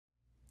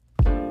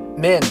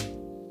Men,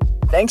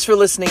 thanks for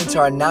listening to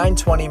our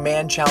 920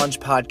 Man Challenge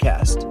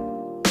podcast.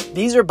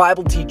 These are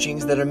Bible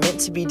teachings that are meant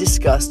to be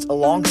discussed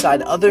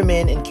alongside other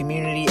men in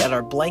community at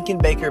our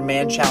Blankenbaker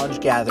Man Challenge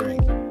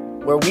gathering,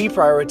 where we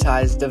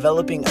prioritize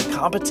developing a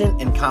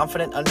competent and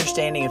confident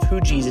understanding of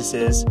who Jesus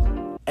is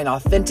and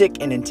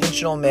authentic and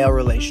intentional male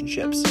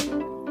relationships.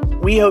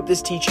 We hope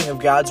this teaching of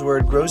God's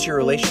Word grows your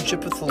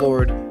relationship with the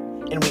Lord,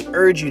 and we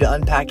urge you to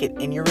unpack it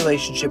in your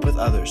relationship with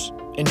others.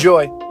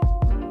 Enjoy!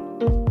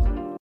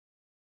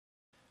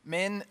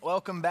 Men,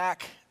 welcome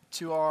back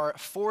to our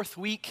fourth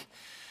week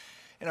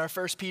in our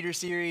First Peter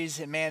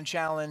series at Man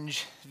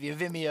Challenge via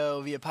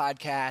Vimeo, via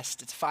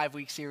podcast. It's a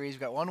 5-week series.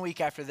 We've got 1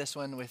 week after this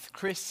one with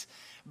Chris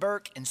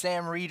Burke and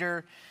Sam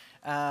Reeder.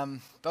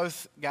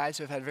 Both guys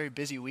who have had very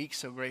busy weeks,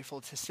 so grateful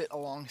to sit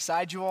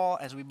alongside you all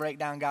as we break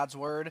down God's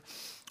Word.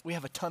 We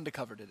have a ton to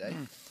cover today.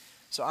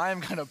 So I am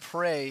going to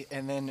pray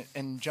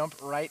and jump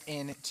right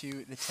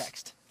into the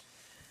text.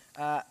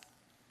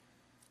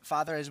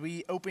 Father, as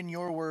we open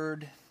your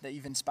word that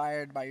you've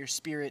inspired by your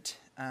Spirit,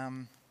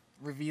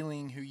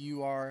 revealing who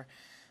you are,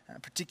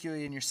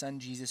 particularly in your Son,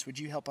 Jesus, would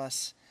you help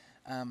us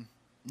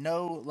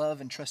know,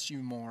 love, and trust you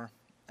more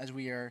as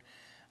we are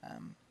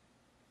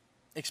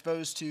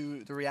exposed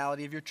to the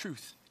reality of your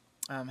truth.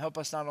 Help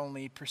us not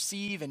only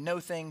perceive and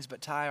know things,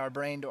 but tie our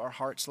brain to our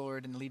hearts,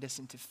 Lord, and lead us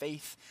into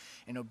faith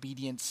and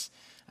obedience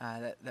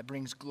that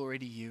brings glory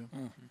to you.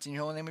 It's in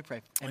your holy name we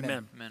pray.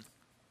 Amen. Amen.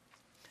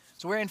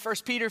 So we're in 1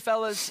 Peter,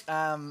 fellas.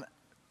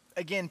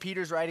 Again,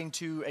 Peter's writing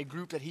to a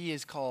group that he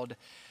has called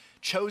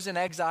chosen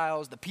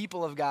exiles, the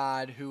people of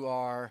God, who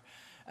are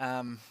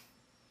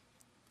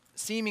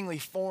seemingly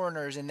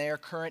foreigners in their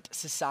current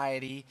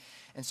society.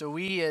 And so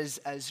we as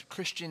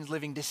Christians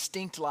living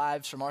distinct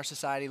lives from our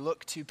society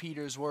look to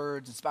Peter's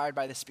words, inspired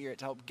by the Spirit,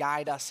 to help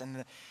guide us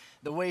in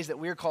the ways that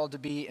we're called to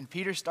be. And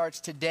Peter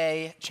starts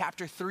today,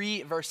 chapter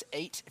 3, verse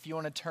 8, if you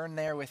want to turn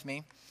there with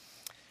me.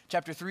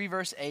 Chapter 3,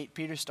 verse 8,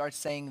 Peter starts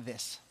saying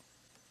this.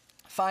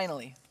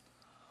 Finally,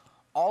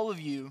 all of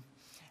you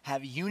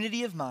have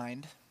unity of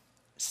mind,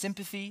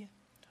 sympathy,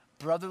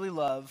 brotherly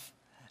love,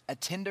 a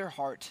tender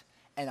heart,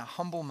 and a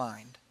humble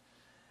mind.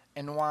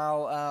 And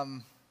while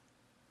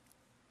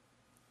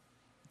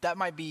that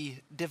might be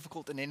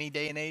difficult in any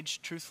day and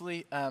age,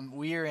 truthfully,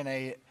 we are in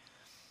a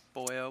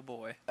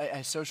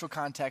social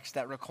context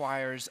that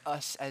requires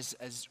us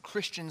as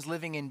Christians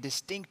living in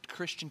distinct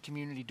Christian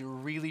community to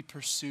really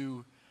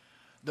pursue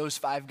those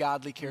 5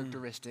 godly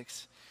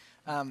characteristics.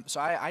 So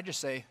I just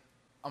say,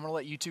 I'm going to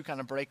let you two kind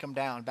of break them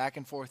down back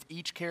and forth,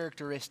 each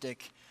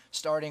characteristic,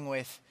 starting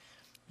with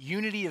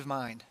unity of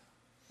mind.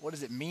 What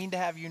does it mean to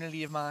have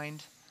unity of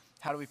mind?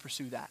 How do we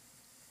pursue that?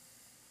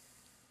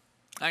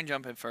 I can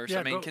jump in first.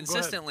 Yeah,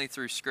 consistently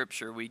through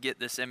Scripture, we get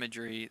this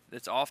imagery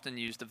that's often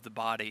used of the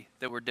body,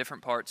 that we're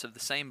different parts of the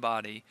same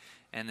body,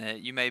 and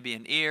that you may be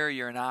an ear,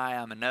 you're an eye,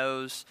 I'm a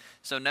nose.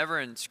 So never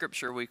in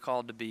Scripture are we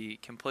called to be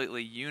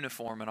completely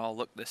uniform and all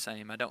look the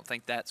same. I don't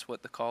think that's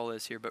what the call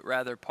is here, but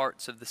rather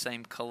parts of the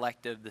same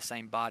collective, the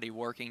same body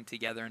working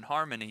together in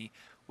harmony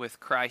with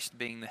Christ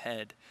being the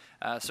head.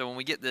 So when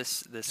we get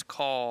this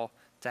call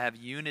to have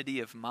unity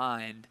of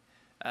mind,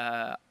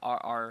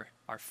 our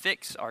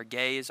fix, our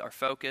gaze, our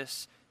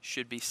focus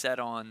should be set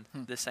on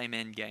the same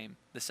end game,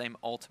 the same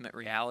ultimate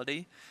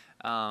reality.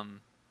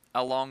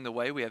 Along the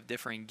way, we have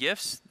differing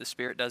gifts. The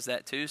Spirit does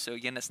that too. So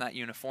again, it's not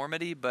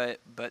uniformity, but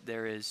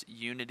there is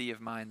unity of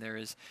mind. There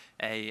is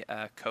a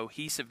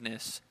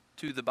cohesiveness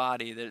to the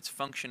body, that it's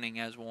functioning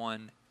as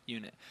one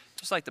unit.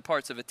 Just like the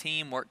parts of a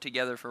team work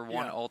together for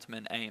one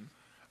ultimate aim.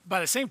 By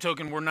the same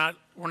token, we're not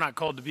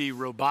called to be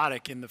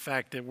robotic in the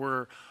fact that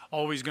we're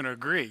always going to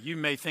agree. You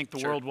may think the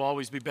world will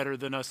always be better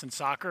than us in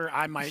soccer.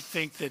 I might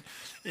think that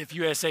if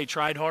USA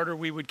tried harder,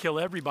 we would kill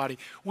everybody.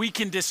 We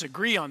can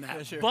disagree on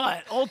that.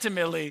 But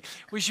ultimately,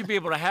 we should be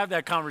able to have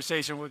that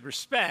conversation with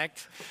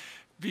respect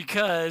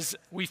because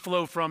we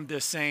flow from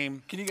the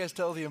same. Can you guys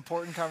tell the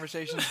important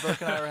conversations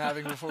Burke and I were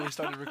having before we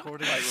started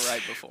recording? Like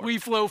right before. We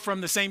flow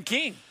from the same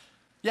king.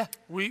 Yeah.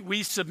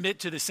 We submit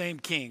to the same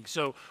king.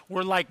 So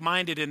we're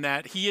like-minded in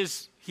that he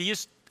is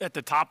at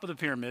the top of the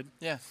pyramid.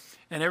 Yeah.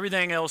 And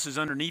everything else is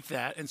underneath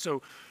that. And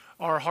so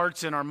our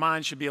hearts and our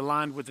minds should be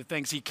aligned with the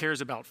things he cares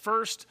about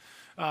first.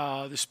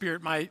 The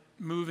Spirit might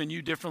move in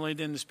you differently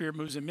than the Spirit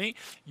moves in me.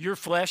 Your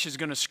flesh is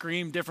going to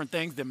scream different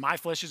things than my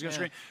flesh is going to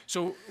scream.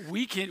 So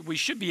we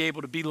should be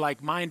able to be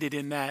like-minded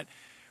in that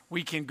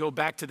we can go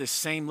back to the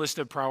same list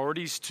of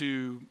priorities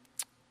to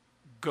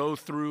go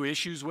through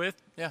issues with,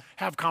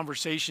 have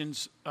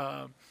conversations.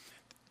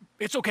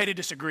 It's okay to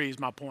disagree is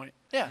my point.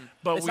 Yeah.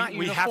 But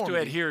we have to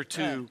adhere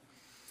to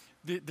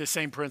the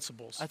same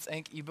principles. I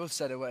think you both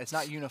said it well. It's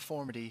not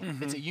uniformity.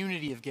 It's a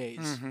unity of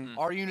gaze.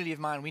 Our unity of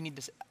mind, we need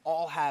to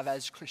all have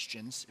as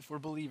Christians, if we're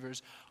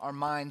believers, our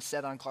minds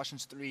set on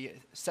Colossians 3,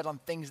 set on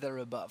things that are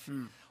above.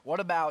 What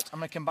about, I'm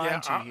going to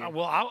combine two here.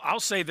 Well, I'll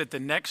say that the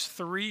next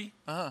 3,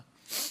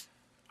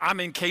 I'm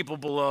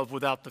incapable of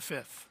without the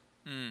 5th.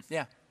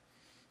 Yeah.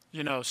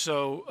 You know,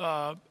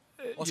 so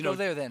Let's go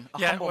there then.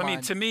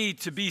 To me,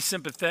 to be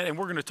sympathetic, and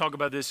we're going to talk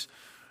about this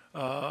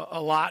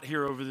a lot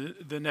here over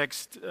the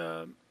next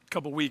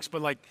couple weeks.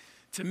 But like,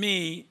 to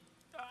me,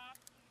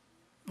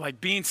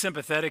 like being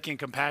sympathetic and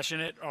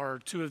compassionate are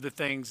two of the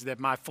things that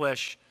my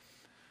flesh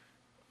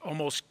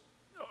almost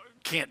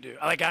can't do.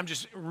 Like, I'm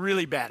just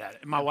really bad at it.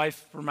 And my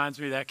wife reminds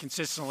me of that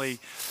consistently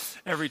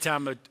every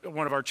time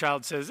one of our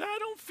child says, I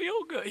don't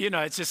feel good. You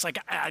know, it's just like,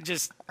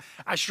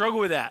 I struggle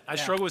with that. I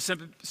struggle with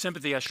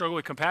sympathy. I struggle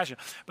with compassion.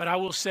 But I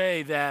will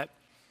say that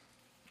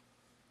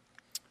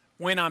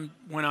when I'm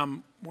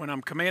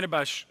commanded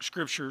by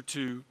Scripture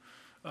to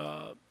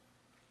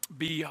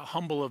be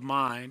humble of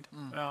mind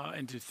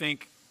and to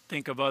think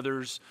of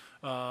others,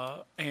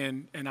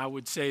 and I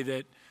would say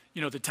that,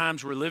 you know, the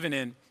times we're living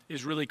in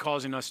is really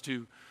causing us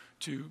to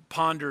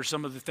ponder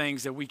some of the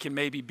things that we can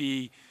maybe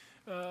be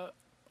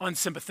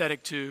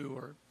unsympathetic to,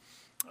 or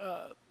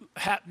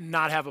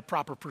not have a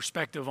proper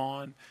perspective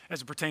on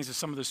as it pertains to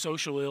some of the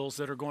social ills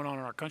that are going on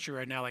in our country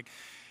right now. Like,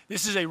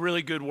 this is a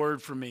really good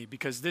word for me,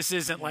 because this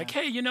isn't like,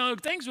 hey, you know,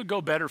 things would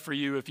go better for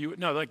you if you,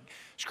 no, like,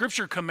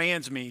 Scripture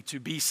commands me to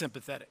be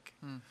sympathetic.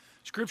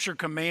 Scripture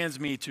commands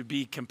me to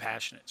be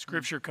compassionate.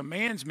 Scripture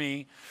commands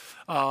me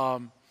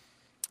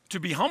to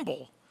be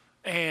humble.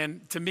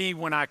 And to me,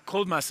 when I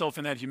clothe myself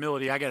in that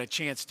humility, I got a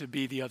chance to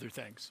be the other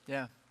things.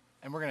 Yeah.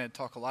 And we're going to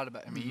talk a lot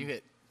about, I mean, you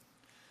hit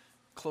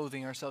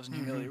clothing ourselves in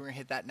humility. We're going to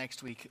hit that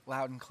next week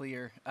loud and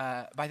clear.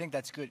 But I think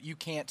that's good. You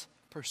can't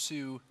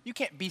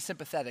be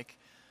sympathetic,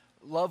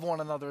 love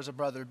one another as a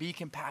brother, be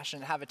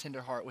compassionate, have a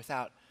tender heart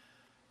without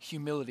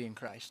humility in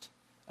Christ.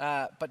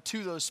 But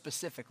to those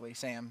specifically,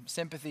 Sam,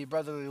 sympathy,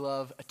 brotherly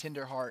love, a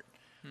tender heart,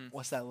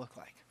 what's that look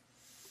like?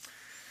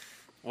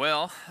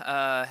 Well,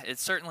 it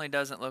certainly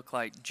doesn't look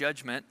like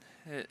judgment.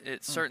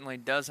 It certainly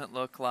doesn't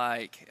look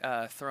like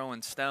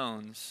throwing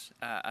stones.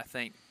 I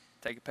think,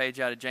 take a page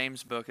out of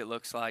James' book, it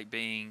looks like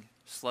being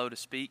slow to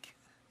speak,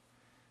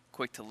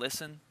 quick to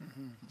listen,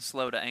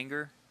 slow to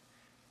anger,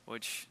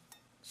 which,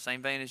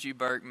 same vein as you,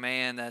 Burke,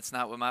 man, that's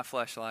not what my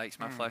flesh likes.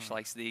 My flesh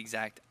likes the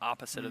exact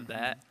opposite of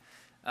that.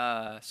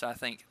 So I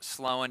think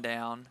slowing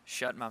down,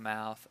 shutting my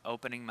mouth,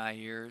 opening my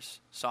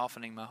ears,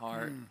 softening my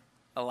heart,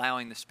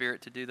 allowing the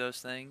Spirit to do those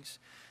things,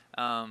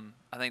 I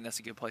think that's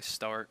a good place to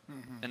start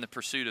in the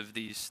pursuit of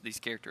these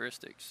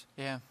characteristics.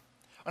 Yeah.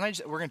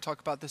 And we're going to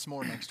talk about this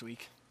more next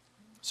week,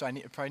 so I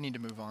probably need to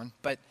move on.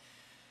 But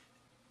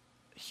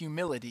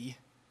humility,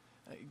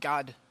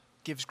 God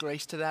gives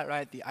grace to that,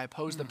 right? I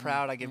oppose the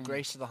proud, I give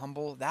grace to the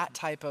humble. That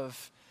type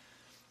of,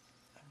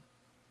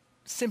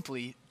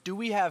 simply, do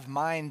we have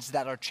minds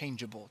that are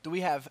changeable? Do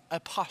we have a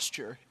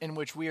posture in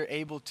which we are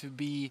able to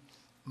be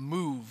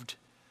moved,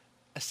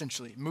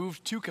 essentially,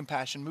 moved to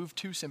compassion, moved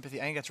to sympathy?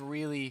 I think that's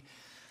really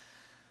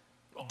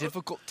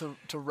difficult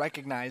to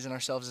recognize in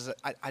ourselves.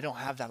 I don't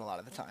have that a lot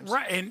of the times.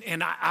 Right,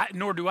 and I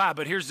nor do I.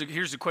 But here's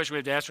the question we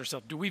have to ask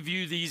ourselves: do we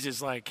view these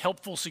as like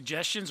helpful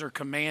suggestions or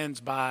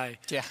commands by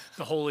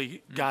the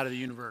holy God of the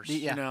universe?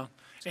 You know,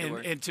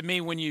 and to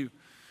me, when you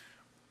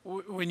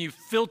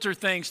filter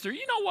things through,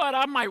 you know what,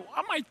 I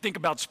might think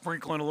about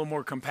sprinkling a little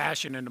more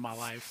compassion into my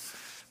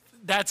life.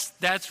 That's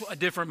a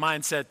different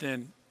mindset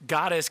than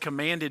God has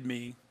commanded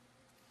me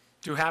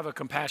to have a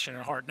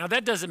compassionate heart. Now,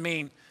 that doesn't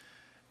mean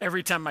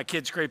every time my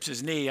kid scrapes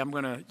his knee, I'm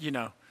going to,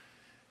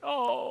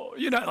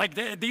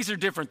 these are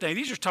different things.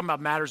 These are talking about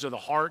matters of the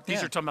heart.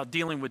 These are talking about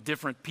dealing with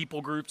different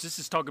people groups. This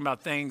is talking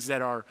about things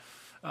that are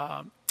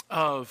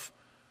of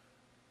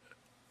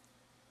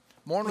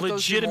mourn with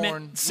legitimate those who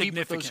mourn,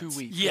 significance. Weep with those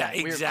who weep. Yeah,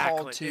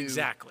 exactly.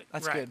 Exactly.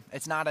 That's good.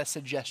 It's not a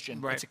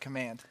suggestion. Right. It's a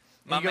command.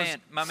 My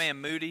man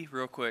Moody,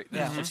 real quick,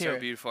 this is so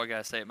beautiful, I got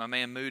to say it. My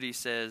man Moody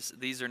says,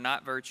 these are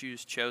not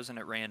virtues chosen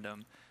at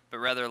random, but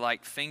rather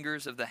like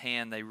fingers of the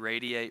hand, they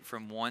radiate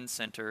from one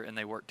center and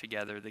they work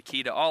together. The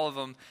key to all of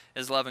them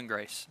is love and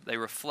grace. They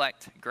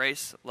reflect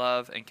grace,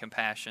 love, and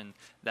compassion,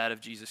 that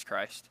of Jesus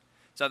Christ.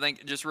 So I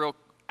think just real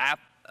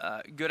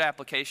good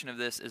application of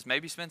this is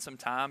maybe spend some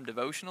time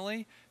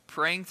devotionally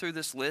praying through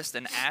this list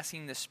and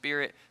asking the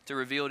Spirit to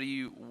reveal to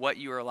you what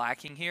you are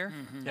lacking here.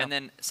 And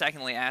then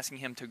secondly, asking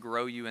Him to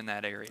grow you in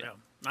that area. Yeah.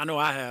 I know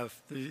I have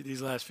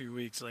these last few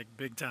weeks, like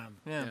big time.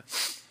 Yeah.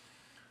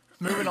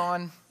 Moving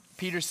on,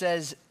 Peter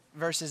says,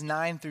 verses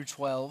 9 through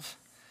 12.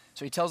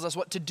 So he tells us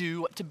what to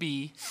do, what to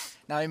be.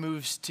 Now he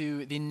moves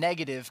to the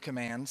negative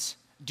commands.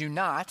 Do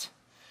not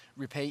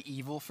repay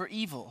evil for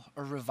evil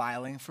or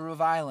reviling for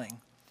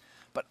reviling,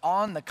 but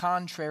on the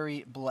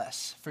contrary,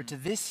 bless. For to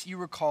this you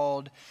were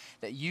called,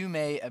 that you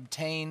may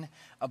obtain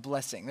a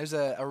blessing. There's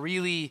a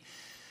really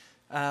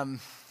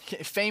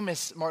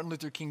famous Martin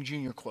Luther King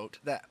Jr. quote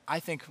that I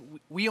think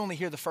we only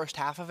hear the first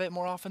half of it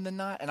more often than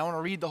not. And I want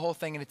to read the whole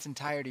thing in its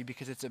entirety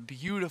because it's a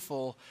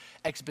beautiful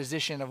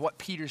exposition of what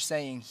Peter's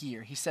saying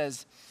here. He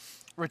says,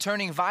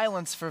 returning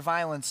violence for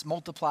violence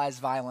multiplies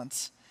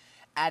violence,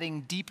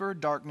 adding deeper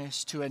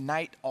darkness to a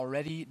night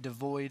already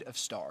devoid of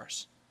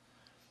stars.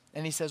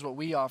 And he says what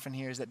we often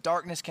hear is that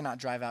darkness cannot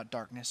drive out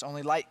darkness.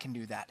 Only light can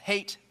do that.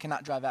 Hate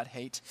cannot drive out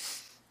hate.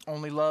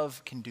 Only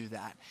love can do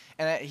that.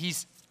 And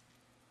he's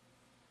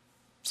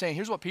saying,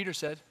 here's what Peter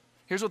said.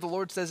 Here's what the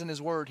Lord says in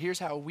his word. Here's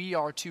how we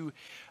are to,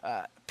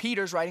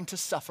 Peter's writing to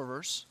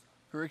sufferers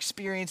who are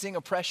experiencing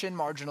oppression,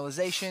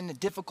 marginalization,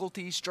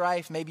 difficulty,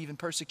 strife, maybe even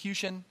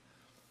persecution.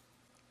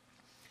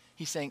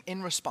 He's saying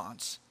in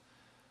response,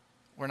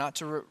 we're not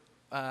to,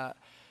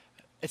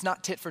 it's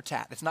not tit for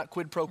tat. It's not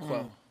quid pro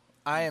quo.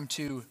 I am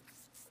to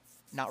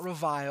not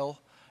revile,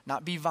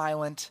 not be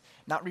violent,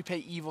 not repay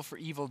evil for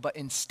evil, but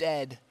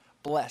instead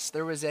bless.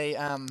 There was a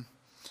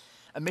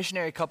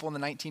missionary couple in the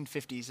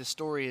 1950s. This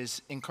story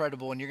is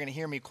incredible, and you're going to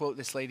hear me quote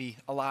this lady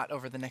a lot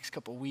over the next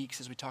couple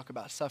weeks as we talk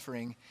about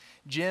suffering.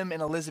 Jim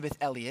and Elizabeth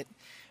Elliot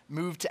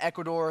moved to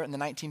Ecuador in the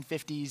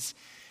 1950s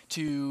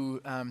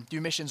to do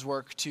missions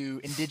work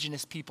to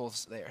indigenous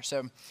peoples there.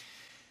 So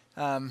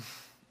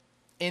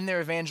in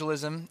their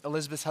evangelism,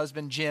 Elizabeth's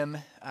husband, Jim,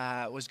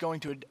 was going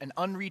to an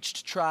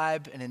unreached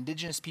tribe, an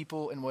indigenous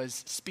people, and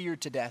was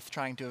speared to death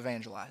trying to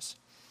evangelize.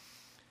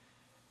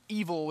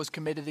 Evil was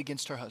committed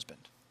against her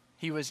husband.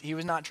 He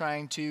was not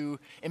trying to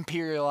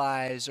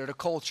imperialize or to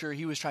culture.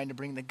 He was trying to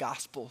bring the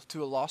gospel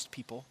to a lost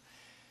people,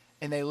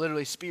 and they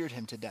literally speared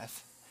him to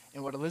death.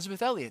 And what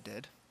Elizabeth Elliot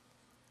did,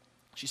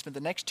 she spent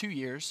the next 2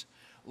 years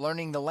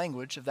learning the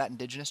language of that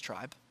indigenous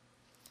tribe,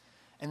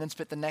 and then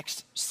spent the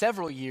next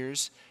several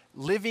years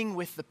living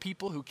with the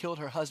people who killed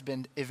her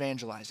husband,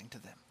 evangelizing to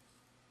them.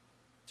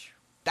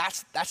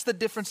 That's the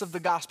difference of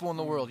the gospel in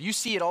the world. You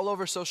see it all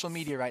over social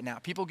media right now.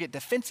 People get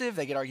defensive,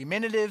 they get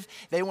argumentative,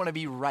 they want to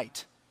be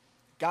right.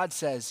 God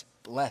says,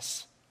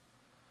 bless.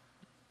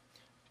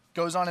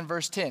 Goes on in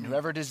verse 10,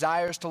 whoever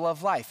desires to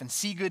love life and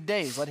see good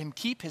days, let him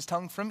keep his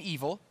tongue from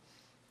evil.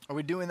 Are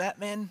we doing that,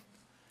 men?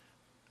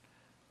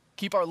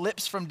 Keep our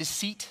lips from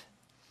deceit.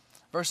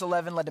 Verse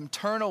 11, let him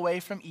turn away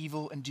from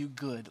evil and do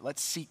good.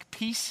 Let's seek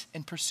peace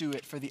and pursue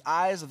it. For the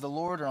eyes of the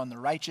Lord are on the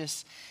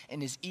righteous,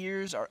 and his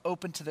ears are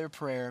open to their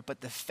prayer.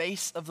 But the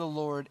face of the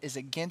Lord is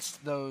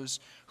against those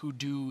who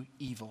do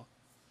evil.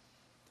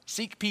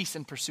 Seek peace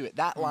and pursue it.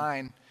 That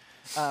line.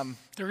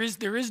 There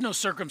is no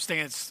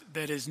circumstance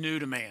that is new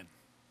to man.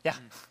 Yeah.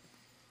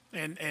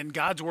 And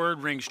God's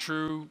word rings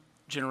true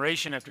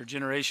generation after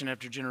generation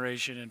after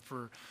generation. And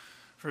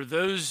for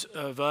those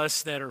of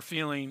us that are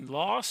feeling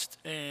lost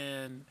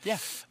and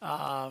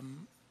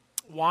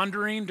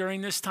wandering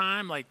during this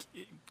time, like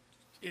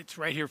it's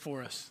right here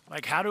for us.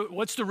 Like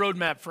what's the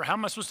roadmap for how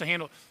am I supposed to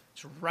handle?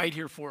 It's right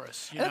here for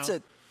us.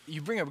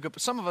 You bring up a good.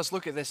 Some of us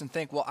look at this and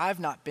think, well, I've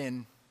not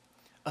been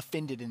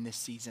offended in this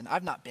season.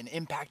 I've not been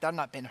impacted. I've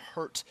not been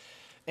hurt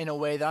in a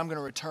way that I'm going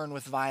to return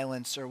with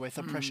violence or with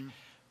oppression.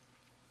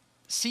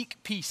 Seek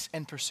peace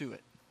and pursue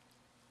it.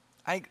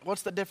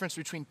 What's the difference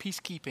between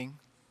peacekeeping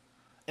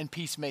and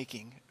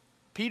peacemaking?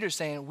 Peter's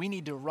saying we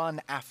need to run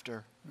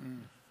after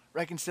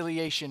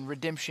reconciliation,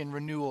 redemption,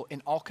 renewal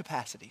in all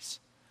capacities.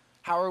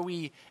 How are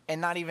we, and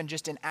not even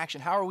just in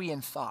action, how are we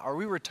in thought? Are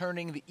we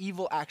returning the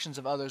evil actions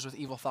of others with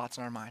evil thoughts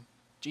in our mind?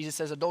 Jesus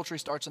says adultery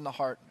starts in the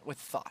heart with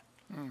thought.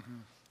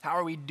 How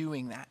are we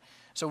doing that?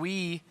 So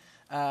we,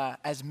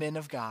 as men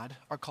of God,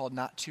 are called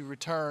not to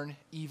return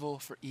evil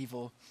for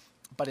evil,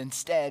 but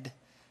instead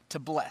to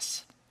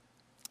bless.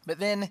 But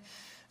then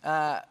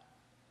the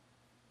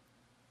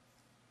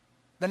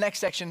next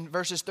section,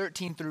 verses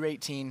 13 through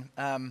 18,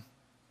 I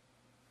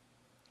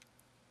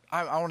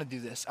want to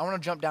do this. I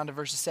want to jump down to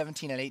verses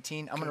 17 and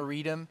 18. I'm going to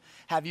read them,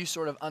 have you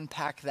sort of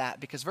unpack that,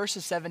 because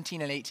verses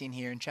 17 and 18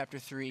 here in chapter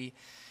 3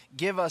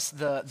 give us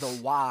the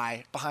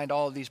why behind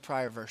all of these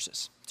prior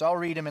verses. So I'll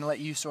read them and let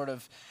you sort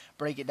of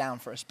break it down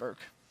for us, Burke.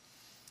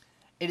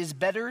 It is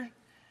better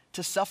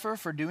to suffer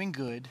for doing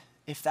good,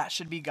 if that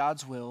should be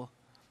God's will,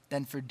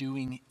 than for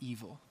doing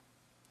evil.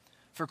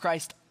 For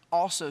Christ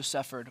also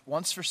suffered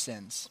once for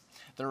sins,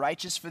 the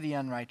righteous for the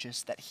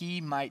unrighteous, that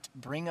he might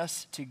bring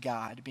us to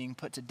God, being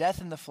put to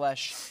death in the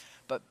flesh,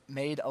 but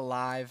made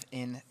alive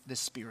in the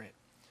spirit.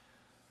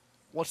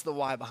 What's the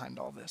why behind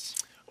all this?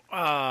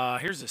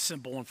 Here's a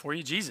simple one for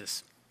you,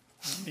 Jesus.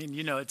 I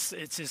mean, it's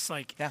just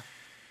like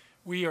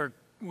we are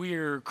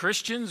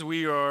Christians.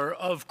 We are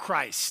of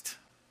Christ.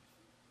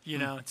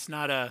 It's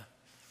not a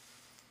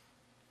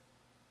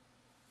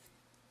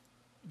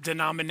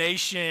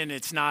denomination.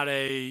 It's not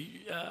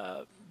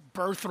a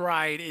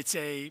birthright. It's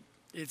a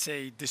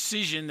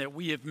decision that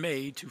we have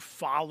made to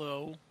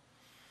follow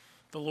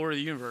the Lord of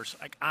the universe.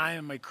 Like, I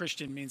am a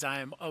Christian means I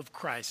am of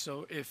Christ.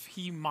 So if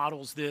he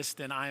models this,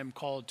 then I am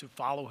called to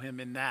follow him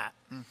in that.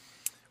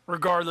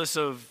 Regardless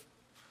of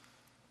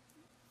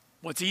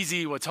what's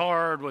easy, what's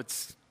hard,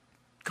 what's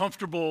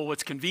comfortable,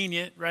 what's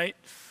convenient, right?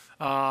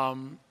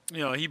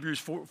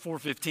 Hebrews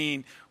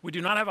 4:15, we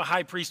do not have a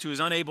high priest who is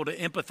unable to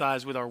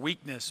empathize with our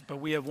weakness, but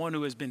we have one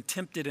who has been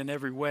tempted in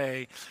every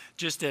way,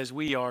 just as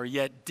we are,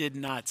 yet did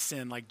not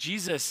sin. Like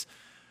Jesus,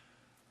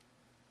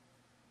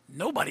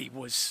 nobody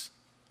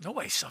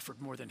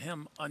suffered more than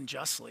him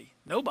unjustly.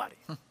 Nobody.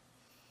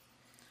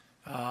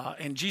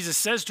 And Jesus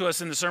says to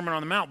us in the Sermon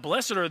on the Mount,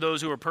 blessed are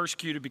those who are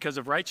persecuted because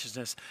of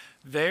righteousness.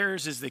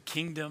 Theirs is the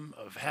kingdom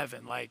of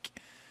heaven. Like,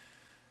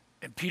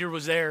 And Peter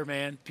was there,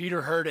 man.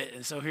 Peter heard it.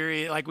 And so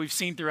here like we've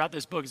seen throughout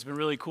this book, it's been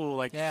really cool.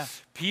 Like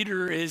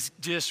Peter is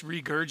just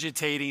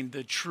regurgitating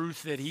the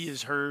truth that he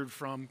has heard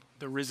from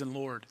the risen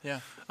Lord. Yeah.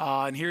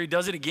 And here he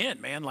does it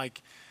again, man.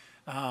 Like,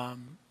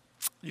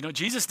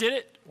 Jesus did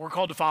it. We're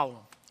called to follow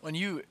him. When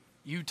you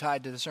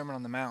tied to the Sermon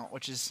on the Mount,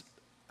 which is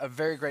a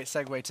very great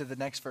segue to the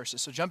next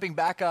verses. So jumping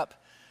back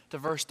up to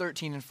verse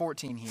 13 and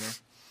 14 here.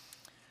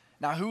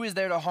 Now, who is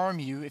there to harm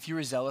you if you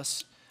are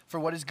zealous for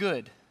what is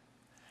good?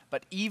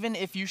 But even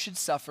if you should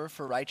suffer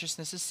for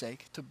righteousness'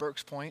 sake, to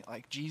Burke's point,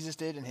 like Jesus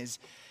did in his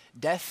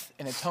death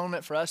and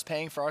atonement for us,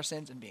 paying for our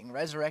sins and being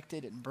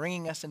resurrected and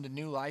bringing us into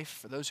new life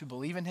for those who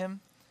believe in him,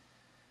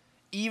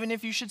 even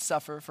if you should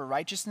suffer for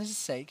righteousness'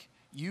 sake,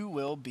 you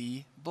will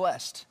be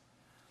blessed.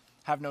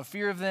 Have no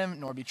fear of them,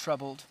 nor be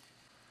troubled.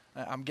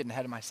 I'm getting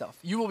ahead of myself.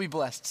 You will be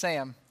blessed.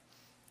 Sam,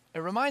 it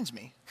reminds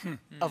me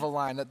of a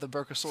line that the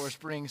Burkosaurus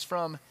brings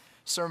from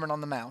Sermon on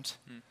the Mount.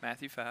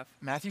 Matthew 5.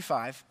 Matthew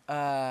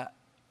 5.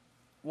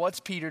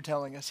 What's Peter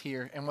telling us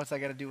here, and what's that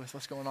got to do with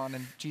what's going on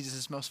in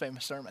Jesus' most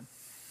famous sermon?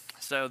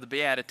 So the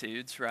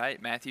Beatitudes,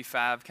 right? Matthew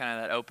 5, kind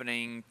of that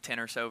opening 10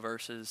 or so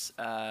verses.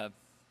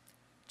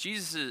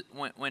 Jesus,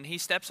 when he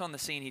steps on the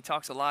scene, he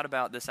talks a lot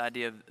about this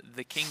idea of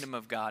the kingdom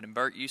of God. And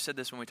Bert, you said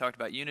this when we talked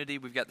about unity.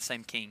 We've got the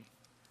same king.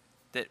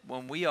 That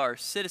when we are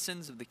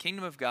citizens of the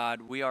kingdom of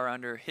God, we are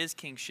under his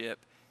kingship.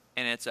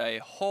 And it's a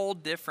whole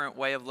different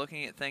way of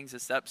looking at things.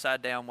 It's the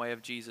upside down way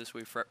of Jesus.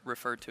 We've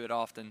referred to it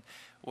often,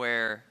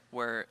 where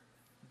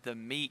the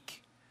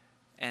meek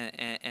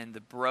and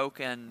the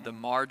broken, the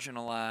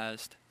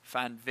marginalized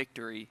find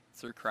victory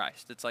through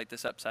Christ. It's like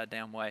this upside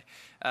down way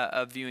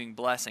of viewing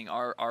blessing.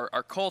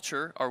 Our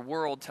culture, our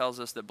world tells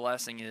us that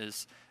blessing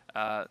is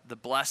the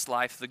blessed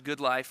life. The good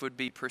life would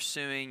be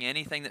pursuing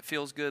anything that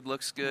feels good,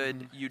 looks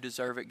good, you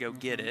deserve it, go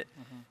get it.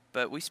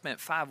 But we spent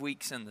 5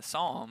 weeks in the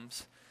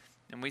Psalms,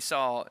 and we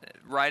saw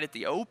right at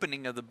the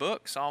opening of the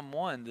book, Psalm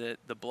 1, that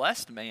the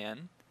blessed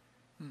man,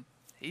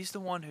 he's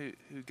the one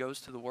who goes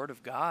to the Word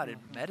of God and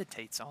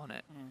meditates on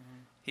it.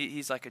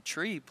 He's like a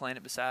tree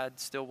planted beside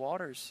still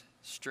waters,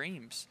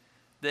 streams.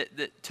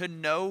 That to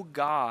know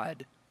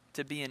God,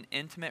 to be in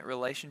intimate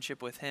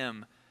relationship with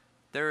him,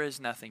 there is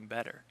nothing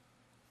better.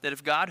 That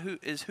if God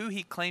who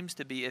he claims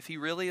to be, if he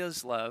really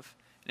is love,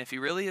 and if he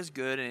really is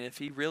good, and if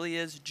he really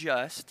is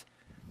just,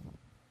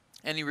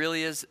 and he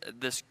really is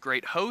this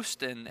great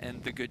host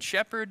and the good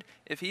shepherd,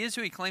 if he is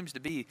who he claims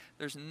to be,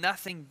 there's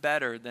nothing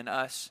better than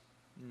us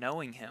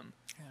knowing him,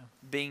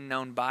 being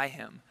known by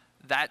him.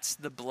 That's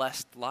the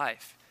blessed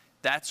life.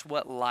 That's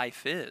what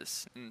life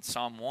is in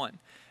Psalm 1.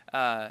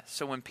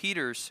 So when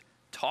Peter's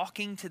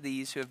talking to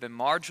these who have been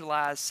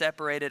marginalized,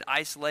 separated,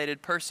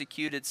 isolated,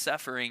 persecuted,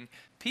 suffering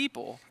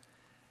people,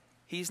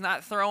 he's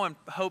not throwing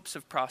hopes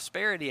of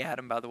prosperity at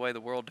them by the way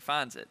the world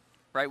defines it.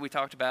 Right? We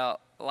talked about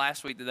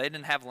last week that they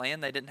didn't have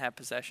land, they didn't have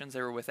possessions,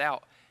 they were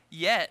without.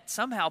 Yet,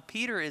 somehow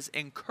Peter is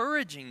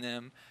encouraging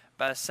them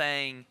by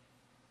saying,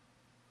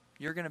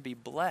 you're going to be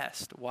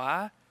blessed.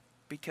 Why?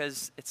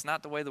 Because it's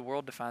not the way the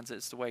world defines it,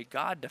 it's the way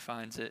God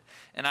defines it.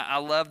 And I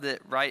love that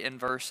right in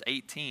verse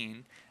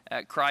 18,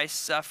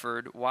 Christ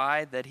suffered.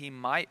 Why? That he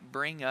might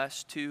bring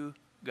us to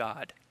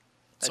God.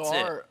 That's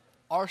so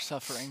our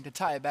suffering, to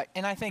tie it back,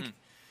 and I think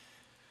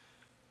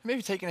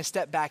maybe taking a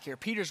step back here,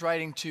 Peter's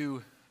writing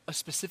to a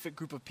specific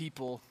group of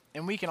people,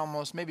 and we can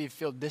almost maybe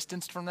feel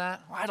distanced from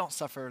that. Well, I don't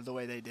suffer the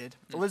way they did.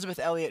 Elizabeth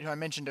Elliot, who I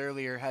mentioned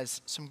earlier,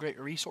 has some great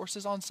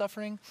resources on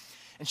suffering,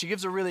 and she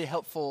gives a really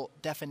helpful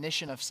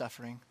definition of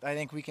suffering that I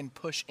think we can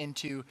push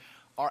into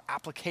our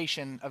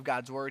application of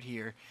God's word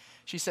here.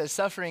 She says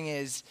suffering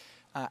is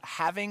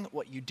having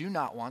what you do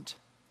not want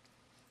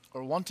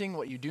or wanting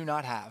what you do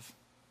not have.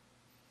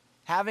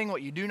 Having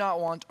what you do not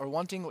want or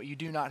wanting what you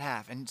do not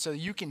have. And so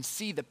you can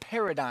see the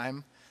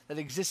paradigm that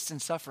exists in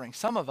suffering.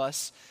 Some of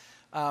us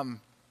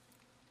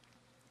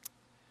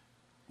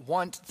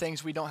want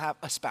things we don't have: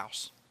 a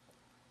spouse,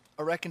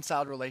 a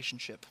reconciled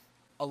relationship,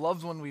 a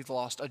loved one we've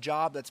lost, a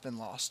job that's been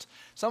lost.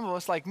 Some of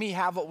us, like me,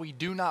 have what we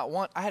do not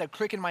want. I had a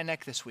crick in my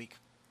neck this week.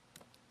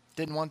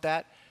 Didn't want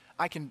that.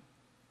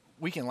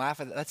 We can laugh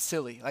at that. That's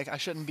silly. Like, I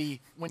shouldn't be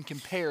when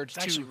compared to.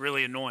 It's actually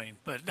really annoying,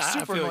 but super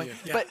I feel annoying. you.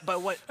 Yeah.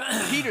 But what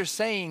Peter's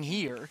saying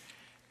here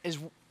is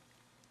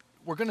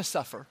we're going to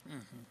suffer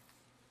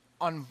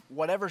on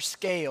whatever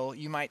scale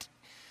you might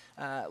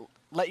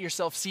let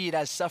yourself see it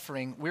as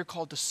suffering. We're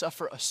called to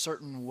suffer a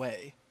certain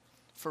way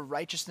for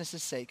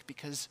righteousness' sake,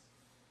 because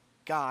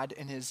God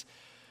in his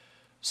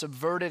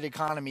subverted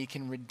economy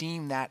can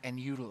redeem that and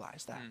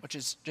utilize that, which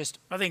is just.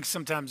 I think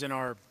sometimes in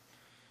our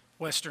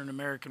Western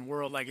American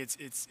world, like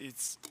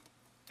it's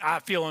I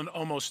feel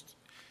almost,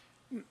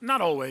 not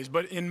always,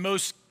 but in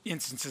most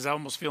instances, I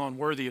almost feel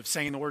unworthy of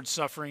saying the word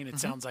suffering. It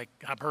sounds like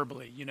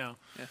hyperbole, you know.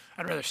 Yeah.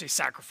 I'd rather say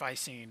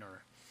sacrificing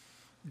or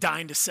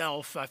dying to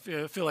self. I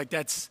feel like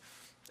that's,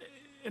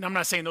 and I'm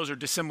not saying those are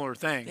dissimilar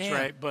things,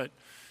 right? But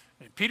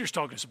Peter's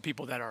talking to some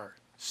people that are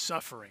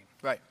suffering.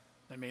 Right.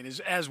 I mean,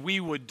 as we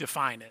would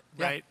define it,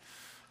 right?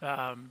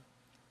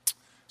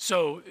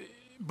 So,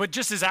 but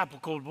just as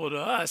applicable to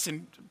us,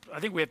 and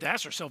I think we have to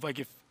ask ourselves,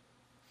 like,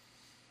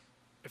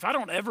 if I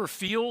don't ever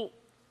feel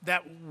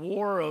that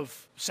war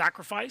of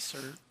sacrifice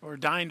or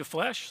dying to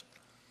flesh,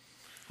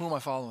 Who am I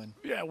following?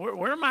 yeah,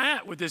 where am I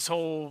at with this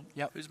whole?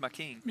 Who's my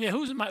king? Yeah,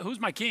 who's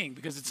my king?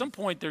 Because at some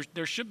point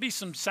there should be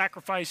some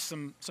sacrifice,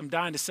 some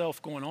dying to self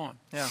going on.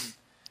 Yeah.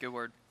 Good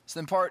word. So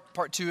then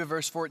part 2 of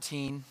verse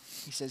 14,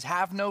 he says,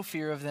 "Have no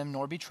fear of them,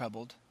 nor be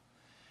troubled,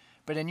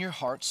 but in your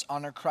hearts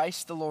honor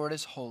Christ the Lord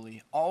as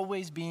holy,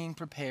 always being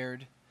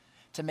prepared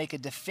to make a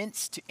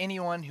defense to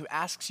anyone who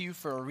asks you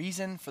for a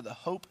reason for the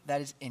hope that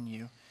is in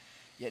you.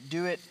 Yet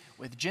do it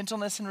with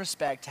gentleness and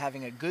respect,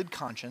 having a good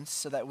conscience,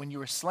 so that when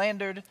you are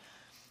slandered,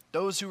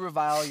 those who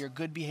revile your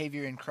good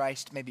behavior in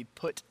Christ may be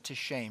put to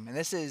shame." And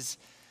this is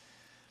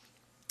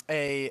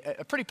a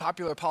pretty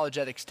popular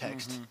apologetics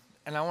text.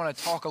 And I want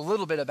to talk a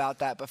little bit about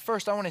that. But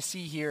first, I want to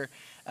see here,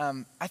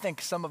 I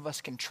think some of us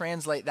can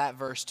translate that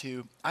verse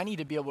to, I need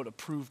to be able to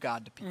prove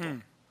God to people.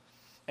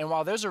 And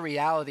while there's a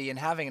reality in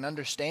having an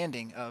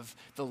understanding of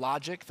the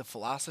logic, the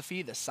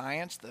philosophy, the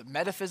science, the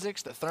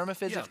metaphysics, the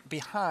thermophysics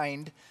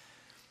behind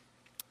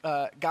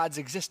God's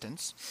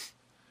existence,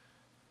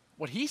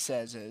 what he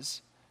says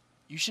is,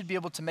 you should be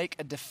able to make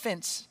a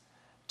defense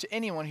to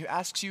anyone who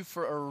asks you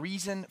for a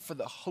reason for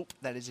the hope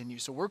that is in you.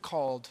 So we're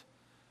called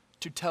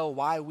to tell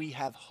why we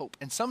have hope.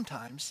 And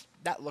sometimes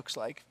that looks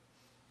like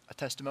a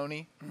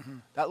testimony.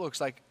 That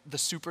looks like the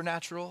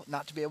supernatural,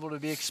 not to be able to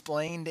be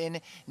explained in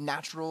the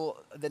natural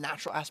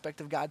aspect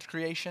of God's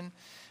creation.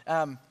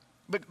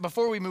 But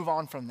before we move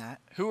on from that,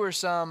 who are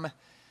some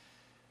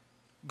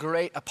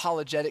great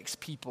apologetics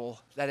people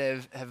that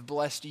have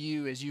blessed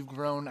you as you've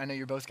grown? I know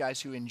you're both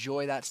guys who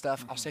enjoy that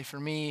stuff. I'll say for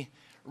me,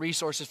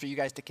 resources for you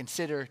guys to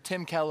consider: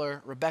 Tim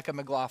Keller, Rebecca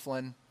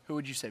McLaughlin. Who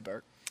would you say,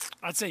 Bert?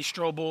 I'd say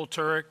Strobel,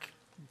 Turek,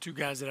 two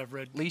guys that I've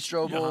read. Lee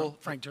Strobel,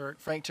 Frank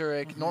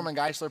Turek. Norman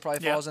Geisler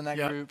probably falls in that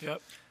group.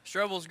 Yep.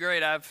 Strobel's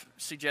great. I've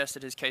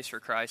suggested his Case for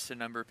Christ to a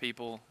number of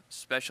people,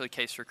 especially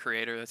Case for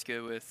Creator. That's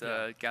good with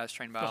guys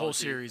trained biology. The whole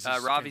series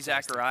is Ravi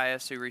fantastic.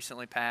 Zacharias, who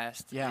recently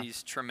passed. Yeah.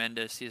 He's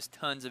tremendous. He has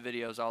tons of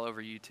videos all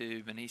over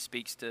YouTube, and he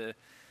speaks to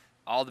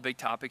all the big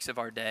topics of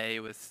our day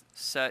with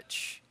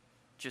such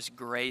just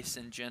grace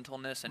and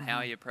gentleness and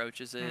how he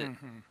approaches it.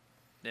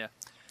 Yeah.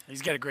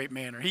 He's got a great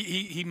manner.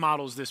 He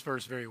models this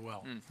verse very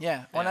well.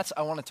 Yeah, well,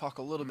 I want to talk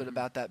a little bit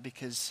about that,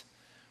 because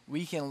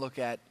we can look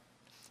at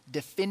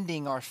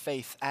defending our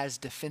faith as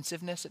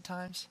defensiveness at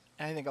times.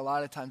 And I think a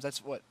lot of times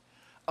that's what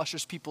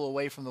ushers people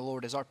away from the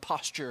Lord, is our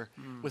posture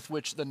with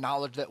which the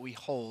knowledge that we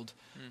hold.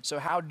 So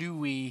how do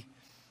we,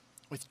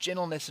 with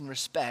gentleness and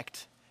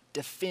respect,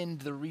 defend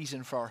the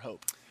reason for our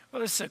hope?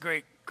 Well, this is a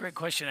great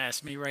question to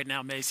ask me right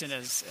now, Mason,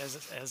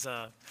 as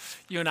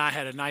you and I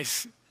had a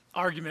nice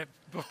argument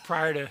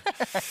prior to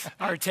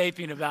our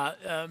taping about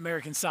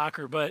American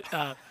soccer. But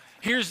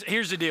here's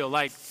the deal.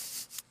 Like,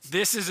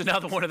 this is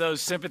another one of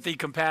those sympathy,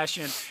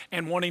 compassion,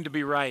 and wanting to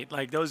be right.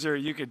 Like, those are,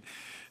 you could,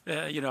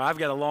 I've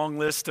got a long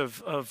list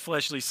of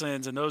fleshly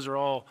sins, and those are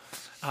all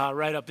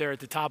right up there at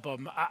the top of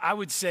them. I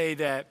would say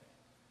that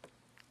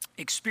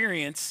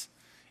experience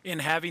in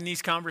having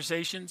these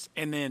conversations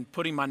and then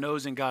putting my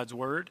nose in God's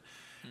word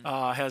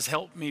has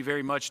helped me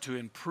very much to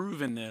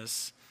improve in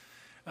this.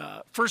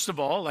 First of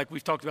all, like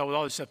we've talked about with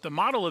all this stuff, the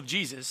model of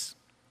Jesus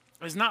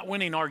is not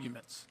winning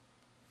arguments.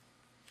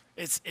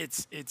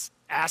 It's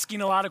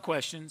asking a lot of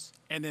questions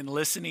and then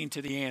listening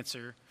to the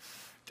answer,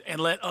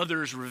 and let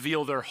others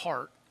reveal their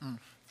heart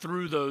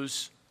through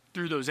those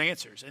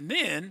answers. And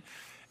then,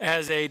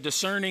 as a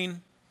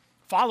discerning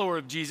follower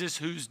of Jesus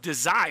whose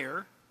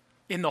desire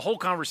in the whole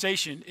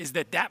conversation is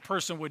that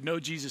person would know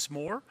Jesus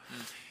more,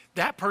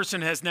 that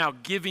person has now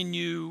given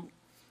you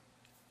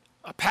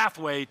a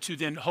pathway to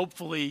then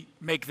hopefully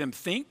make them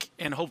think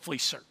and hopefully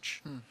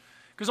search.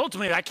 Because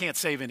ultimately, I can't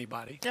save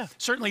anybody. Yeah.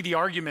 Certainly the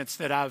arguments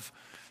that I've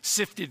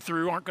sifted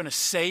through aren't going to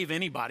save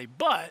anybody.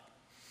 But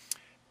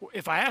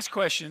if I ask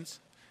questions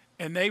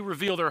and they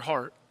reveal their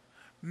heart,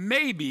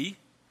 maybe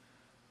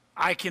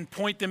I can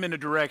point them in a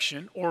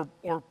direction or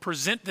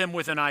present them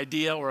with an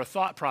idea or a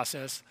thought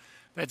process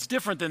that's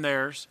different than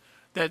theirs,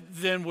 that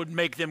then would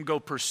make them go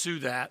pursue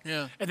that.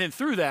 Yeah. And then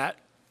through that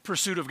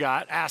pursuit of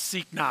God, ask,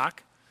 seek,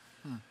 knock,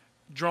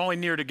 drawing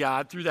near to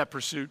God through that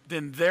pursuit,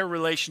 then their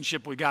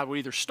relationship with God will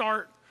either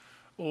start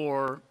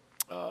or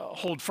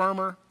hold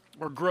firmer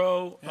or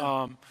grow.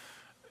 Yeah.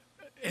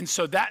 And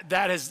so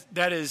that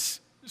is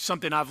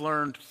something I've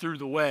learned through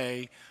the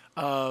way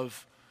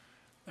of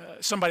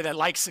somebody that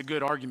likes a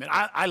good argument.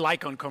 I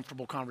like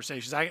uncomfortable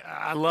conversations.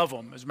 I love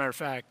them, as a matter of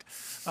fact.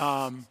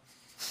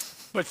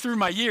 But through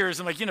my years,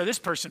 I'm like, this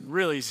person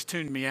really has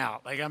tuned me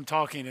out. Like, I'm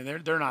talking and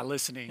they're not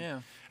listening. Yeah.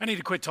 I need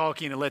to quit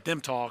talking and let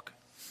them talk.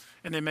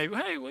 And then maybe,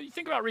 hey, well, you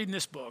think about reading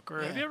this book,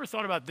 or have you ever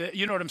thought about that?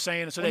 You know what I'm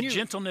saying? And so that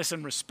gentleness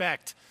and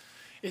respect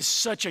is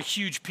such a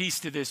huge piece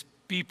to this.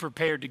 Be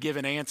prepared to give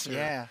an answer.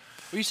 Yeah.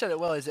 Well, you said it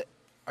well.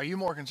 Are you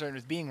more concerned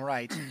with being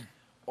right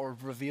or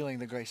revealing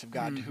the grace of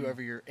God to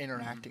whoever you're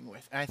interacting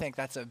with? And I think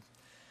that's an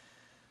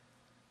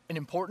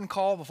important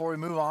call before we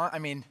move on. I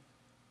mean,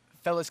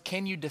 fellas,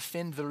 can you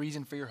defend the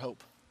reason for your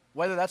hope?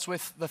 Whether that's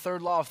with the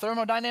third law of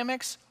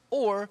thermodynamics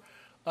or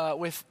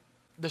with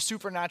the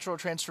supernatural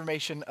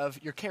transformation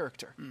of your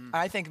character.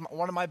 I think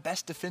one of my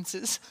best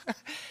defenses,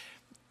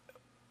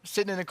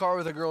 sitting in a car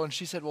with a girl and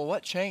she said, well,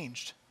 what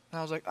changed? And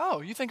I was like,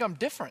 oh, you think I'm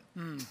different?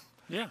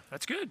 Yeah,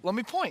 that's good. Let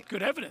me point.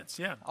 Good evidence,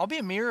 yeah. I'll be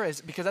a mirror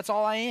because that's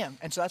all I am.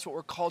 And so that's what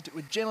we're called to,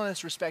 with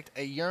gentleness, respect,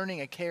 a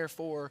yearning, a care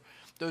for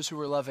those who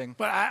are loving.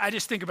 But I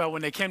just think about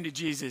when they came to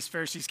Jesus,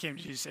 Pharisees came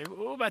to Jesus and say,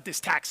 what about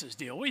this taxes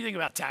deal? What do you think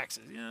about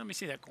taxes? Let me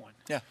see that coin.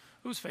 Yeah.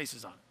 Whose face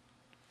is on it?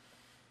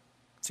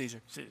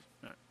 Caesar. Caesar.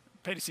 All right.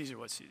 Pay to Caesar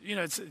what's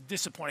Caesar. It's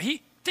disappointing.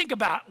 Think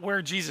about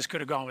where Jesus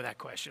could have gone with that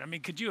question. I mean,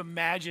 could you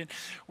imagine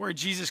where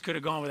Jesus could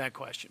have gone with that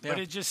question? Yeah. But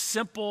it's just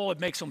simple. It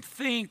makes them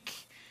think.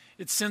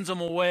 It sends them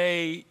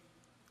away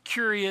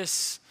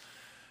curious.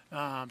 So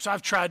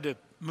I've tried to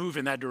move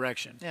in that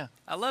direction. Yeah.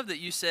 I love that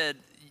you said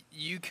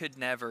you could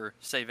never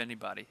save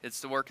anybody. It's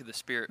the work of the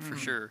Spirit for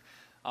sure.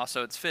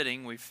 Also, it's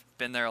fitting. We've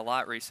been there a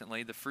lot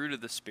recently. The fruit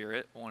of the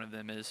Spirit, one of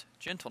them is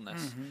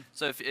gentleness.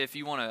 So if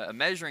you want a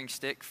measuring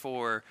stick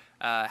for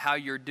how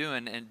you're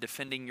doing in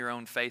defending your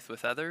own faith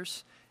with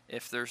others,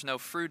 if there's no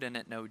fruit in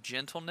it, no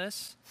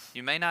gentleness,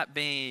 you may not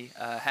be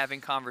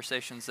having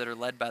conversations that are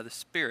led by the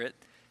Spirit.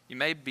 You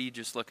may be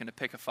just looking to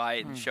pick a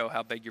fight and show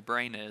how big your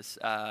brain is.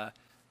 I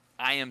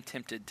am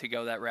tempted to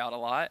go that route a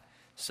lot.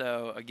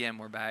 So, again,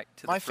 we're back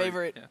to My the fruit.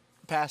 favorite Yeah.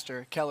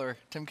 pastor,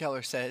 Tim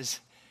Keller,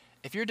 says,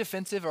 if you're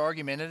defensive or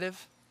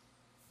argumentative,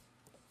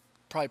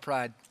 probably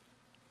pride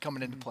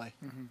coming into play.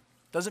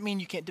 Doesn't mean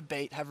you can't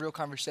debate, have real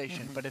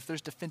conversation, but if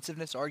there's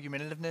defensiveness,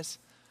 argumentativeness,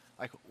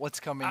 like what's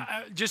coming?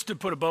 Just to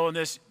put a bow on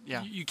this,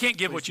 Yeah. you can't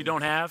give Please what you do.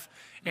 don't have,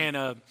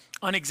 and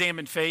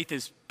unexamined faith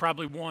is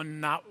probably one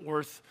not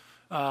worth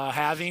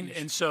having.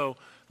 And so,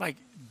 like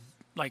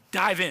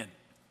dive in,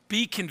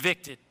 be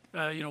convicted.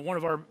 One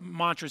of our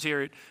mantras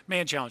here at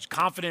Man Challenge: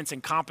 confidence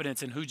and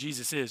competence in who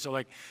Jesus is.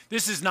 So,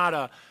 this is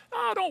not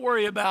don't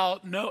worry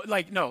about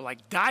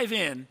dive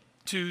in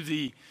to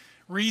the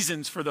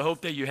reasons for the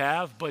hope that you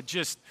have. But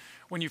just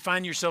when you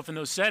find yourself in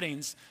those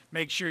settings,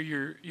 make sure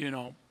you're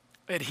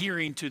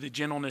adhering to the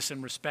gentleness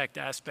and respect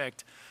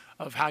aspect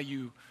of how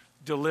you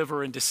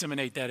deliver and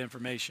disseminate that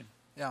information.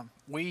 Yeah,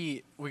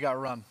 we got to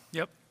run.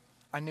 Yep.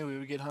 I knew we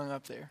would get hung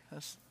up there.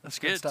 That's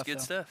Good, good stuff. good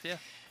though. stuff, yeah.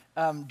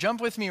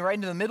 Jump with me right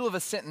into the middle of a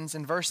sentence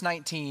in verse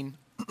 19,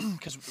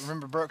 because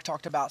remember Burke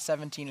talked about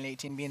 17 and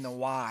 18 being the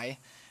why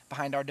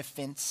behind our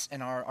defense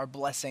and our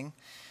blessing.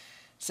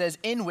 It says,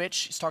 in which,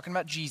 he's talking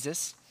about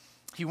Jesus,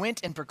 he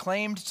went and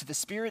proclaimed to the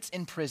spirits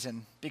in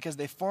prison because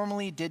they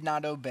formerly did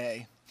not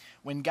obey,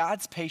 when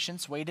God's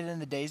patience waited in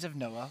the days of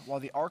Noah while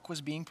the ark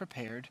was being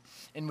prepared,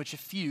 in which a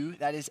few,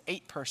 that is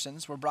 8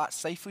 persons, were brought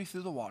safely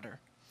through the water.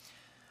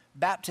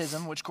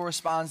 Baptism, which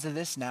corresponds to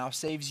this now,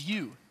 saves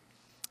you,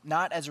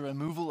 not as a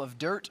removal of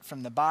dirt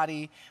from the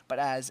body, but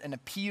as an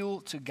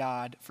appeal to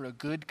God for a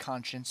good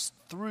conscience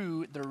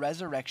through the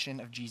resurrection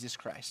of Jesus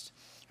Christ,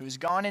 who has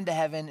gone into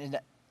heaven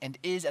and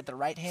is at the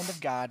right hand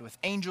of God with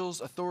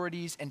angels,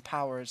 authorities, and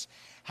powers,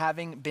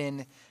 having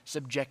been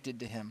subjected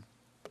to him.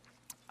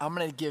 I'm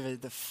going to give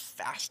it the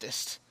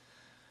fastest,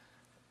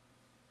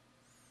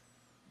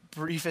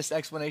 briefest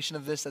explanation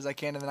of this as I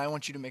can, and then I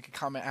want you to make a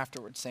comment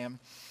afterwards, Sam.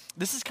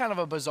 This is kind of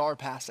a bizarre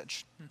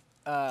passage.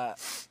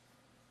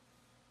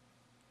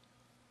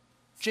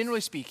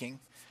 Generally speaking,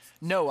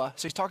 Noah,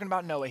 so he's talking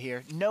about Noah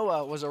here.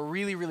 Noah was a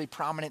really, really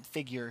prominent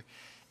figure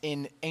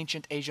in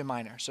ancient Asia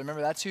Minor. So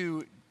remember, that's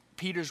who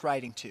Peter's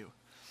writing to.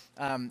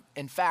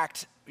 In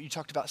fact, you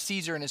talked about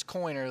Caesar and his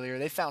coin earlier.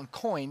 They found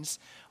coins.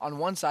 On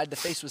one side, the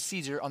face was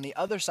Caesar. On the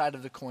other side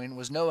of the coin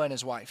was Noah and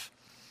his wife.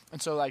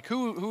 And so,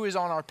 who is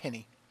on our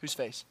penny? Whose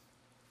face?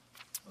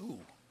 Ooh.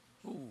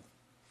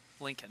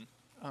 Lincoln.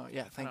 Oh,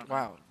 yeah, don't know.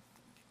 wow.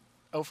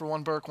 0 for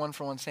 1 Burke, 1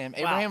 for 1 Sam.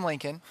 Abraham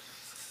Lincoln.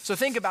 So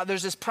think about,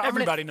 there's this prominent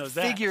Everybody knows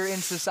that. figure in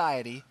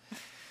society.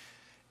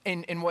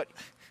 And what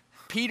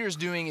Peter's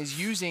doing is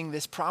using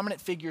this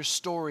prominent figure's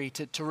story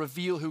to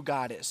reveal who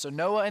God is. So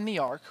Noah and the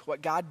ark,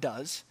 what God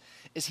does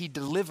is he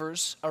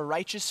delivers a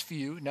righteous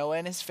few, Noah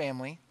and his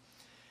family,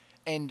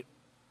 and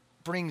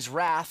brings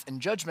wrath and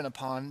judgment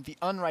upon the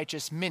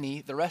unrighteous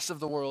many, the rest of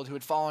the world, who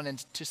had fallen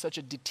into such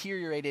a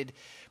deteriorated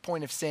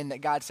point of sin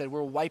that God said,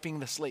 we're wiping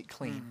the slate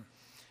clean.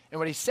 And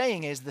what he's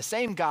saying is the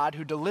same God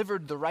who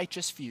delivered the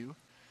righteous few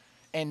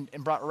and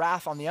brought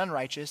wrath on the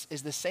unrighteous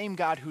is the same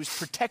God who's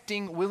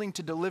protecting, willing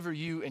to deliver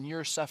you and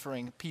your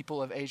suffering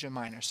people of Asia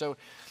Minor. So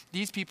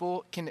these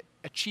people can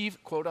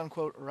achieve, quote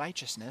unquote,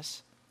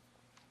 righteousness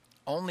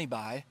only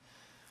by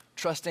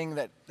trusting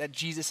that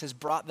Jesus has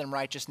brought them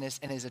righteousness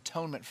and his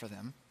atonement for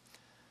them.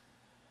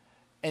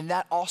 And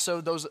that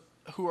also those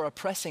who are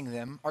oppressing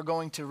them are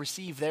going to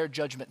receive their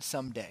judgment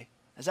someday.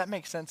 Does that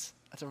make sense?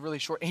 That's a really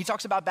short, and he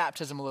talks about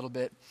baptism a little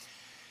bit.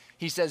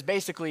 He says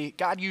basically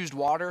God used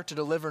water to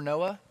deliver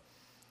Noah.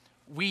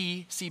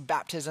 We see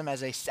baptism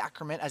as a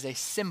sacrament, as a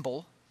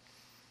symbol.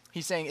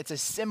 He's saying it's a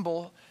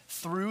symbol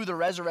through the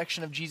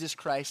resurrection of Jesus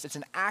Christ. It's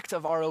an act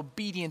of our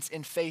obedience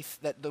in faith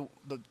that the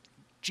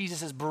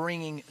Jesus is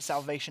bringing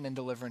salvation and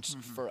deliverance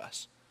for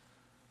us.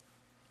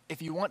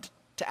 If you want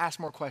to ask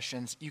more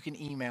questions, you can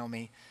email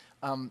me.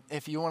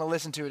 If you want to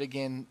listen to it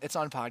again, it's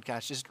on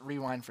podcast. Just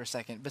rewind for a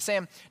second. But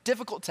Sam,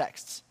 difficult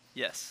texts.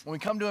 Yes. When we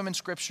come to them in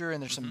Scripture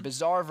and there's some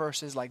bizarre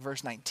verses like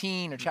verse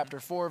 19 or chapter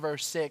 4,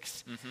 verse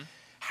 6,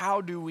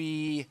 how do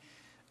we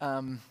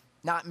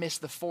not miss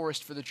the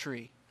forest for the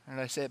tree? Or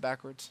did I say it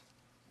backwards?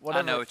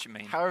 I know what you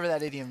mean. However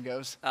that idiom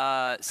goes.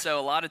 So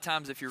a lot of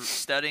times if you're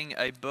studying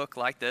a book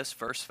like this,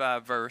 verse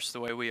 5 verse, the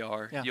way we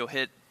are, you'll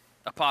hit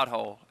a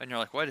pothole and you're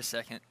like, wait a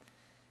second.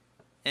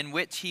 In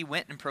which he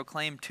went and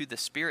proclaimed to the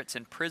spirits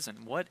in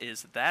prison. What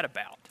is that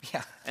about?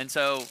 Yeah. And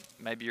so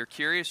maybe you're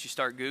curious, you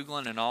start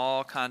Googling and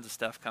all kinds of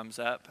stuff comes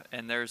up.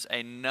 And there's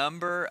a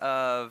number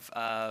of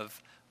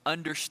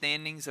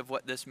understandings of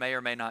what this may or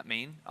may not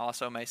mean.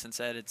 Also, Mason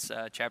said it's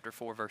chapter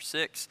 4, verse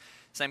 6.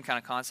 Same kind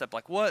of concept,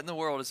 like what in the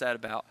world is that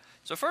about?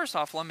 So first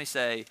off, let me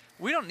say,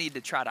 we don't need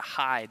to try to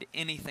hide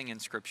anything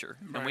in Scripture.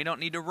 Right. And we don't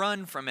need to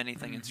run from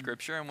anything in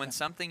Scripture. And when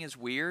something is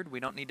weird,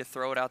 we don't need to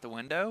throw it out the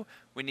window.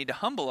 We need to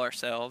humble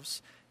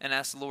ourselves and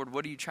ask the Lord,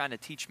 what are you trying to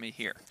teach me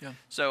here? Yeah.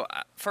 So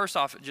first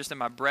off, just in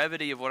my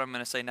brevity of what I'm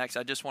going to say next,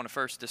 I just want to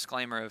first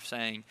disclaimer of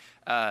saying,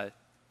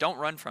 don't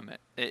run from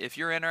it. If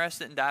you're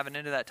interested in diving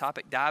into that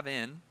topic, dive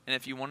in. And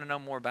if you want to know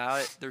more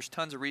about it, there's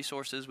tons of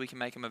resources. We can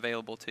make them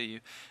available to you.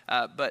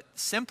 But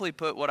simply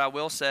put, what I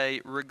will say,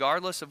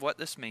 regardless of what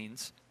this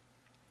means,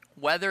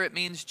 whether it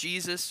means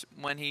Jesus,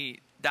 when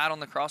he died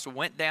on the cross,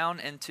 went down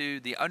into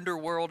the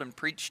underworld and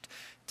preached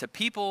to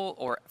people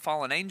or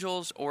fallen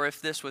angels, or if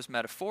this was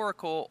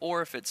metaphorical,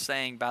 or if it's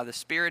saying by the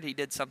Spirit he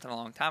did something a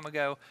long time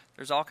ago,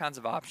 there's all kinds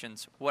of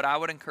options. What I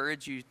would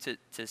encourage you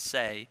to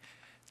say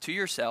to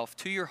yourself,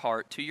 to your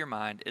heart, to your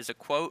mind, is a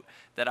quote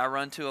that I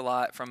run to a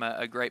lot from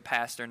a great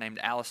pastor named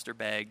Alistair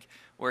Begg,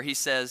 where he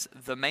says,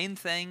 the main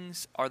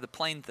things are the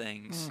plain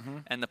things,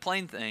 and the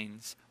plain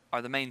things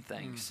are the main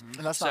things.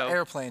 And that's not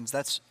airplanes,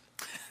 that's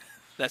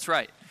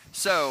right.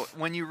 So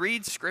when you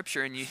read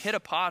Scripture and you hit a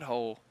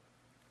pothole,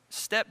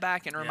 step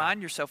back and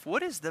remind yourself,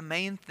 what is the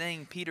main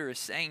thing Peter is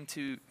saying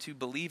to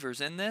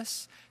believers in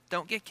this?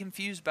 Don't get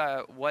confused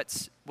by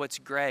what's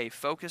gray.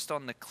 Focused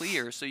on the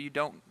clear so you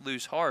don't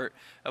lose heart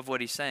of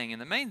what he's saying.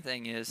 And the main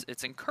thing is,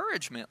 it's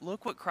encouragement.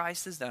 Look what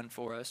Christ has done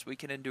for us. We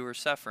can endure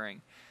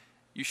suffering.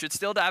 You should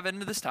still dive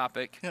into this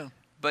topic,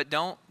 but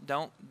don't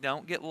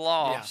get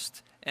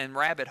lost in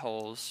rabbit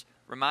holes.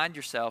 Remind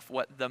yourself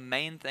what the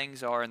main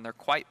things are, and they're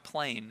quite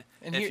plain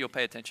if you'll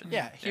pay attention.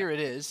 Here it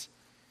is.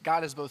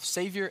 God is both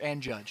Savior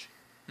and Judge.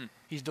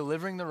 He's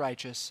delivering the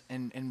righteous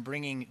and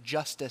bringing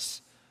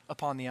justice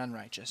upon the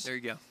unrighteous. There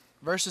you go.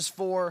 Verses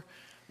 4,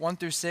 1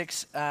 through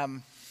 6.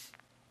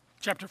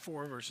 Chapter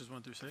 4, verses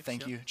 1 through 6.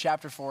 Thank you.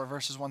 Chapter 4,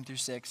 verses 1 through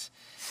 6.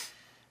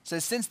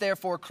 Says, since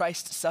therefore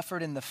Christ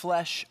suffered in the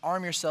flesh,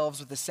 arm yourselves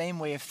with the same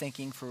way of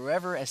thinking, for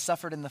whoever has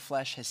suffered in the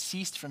flesh has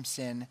ceased from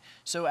sin,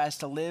 so as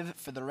to live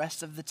for the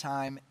rest of the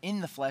time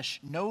in the flesh,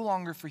 no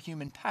longer for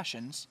human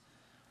passions,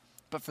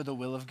 but for the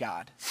will of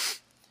God.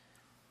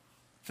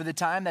 For the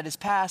time that is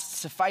past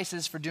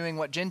suffices for doing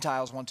what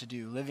Gentiles want to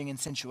do, living in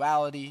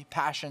sensuality,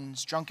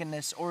 passions,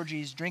 drunkenness,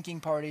 orgies, drinking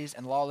parties,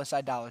 and lawless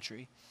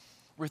idolatry.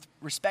 With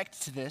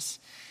respect to this,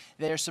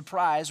 they are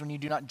surprised when you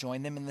do not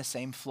join them in the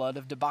same flood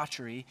of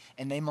debauchery,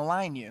 and they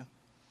malign you.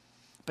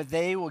 But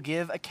they will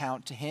give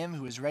account to him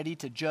who is ready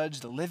to judge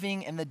the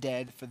living and the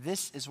dead, for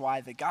this is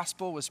why the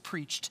gospel was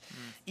preached,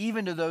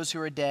 even to those who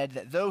are dead,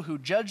 that though who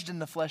judged in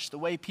the flesh the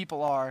way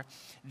people are,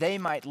 they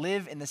might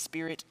live in the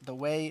spirit the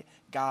way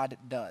God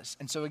does.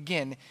 And so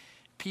again,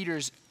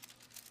 Peter's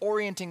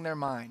orienting their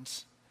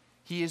minds.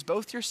 He is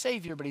both your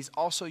Savior, but he's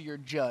also your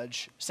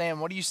judge. Sam,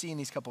 what do you see in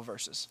these couple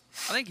verses?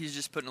 I think he's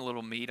just putting a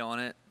little meat on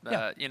it.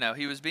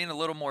 He was being a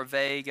little more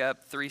vague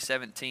up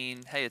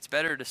 3:17. Hey, it's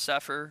better to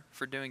suffer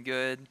for doing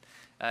good,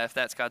 if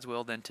that's God's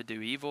will, than to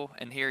do evil.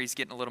 And here he's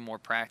getting a little more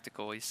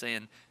practical. He's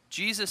saying,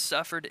 Jesus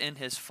suffered in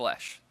his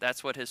flesh.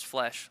 That's what his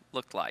flesh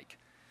looked like.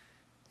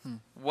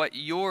 What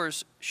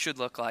yours should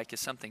look like is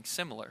something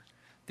similar.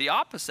 The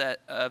opposite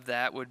of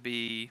that would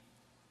be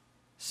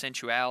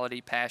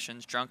sensuality,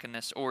 passions,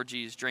 drunkenness,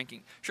 orgies,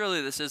 drinking.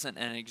 Surely this isn't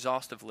an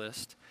exhaustive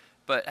list,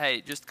 but hey,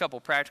 just a couple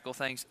practical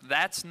things.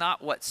 That's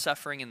not what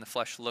suffering in the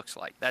flesh looks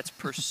like. That's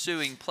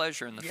pursuing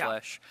pleasure in the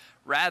flesh.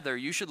 Rather,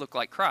 you should look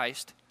like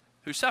Christ,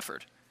 who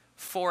suffered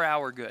for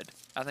our good.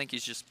 I think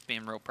he's just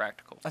being real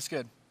practical. That's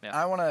good.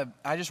 Yeah.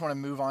 I just want to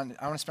move on.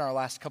 I want to spend our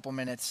last couple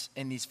minutes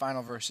in these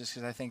final verses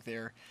because I think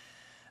they're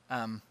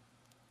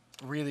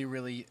really,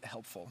 really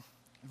helpful.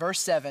 Verse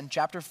 7,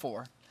 chapter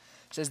 4,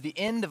 says, the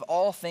end of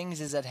all things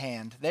is at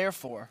hand.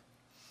 Therefore,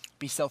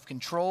 be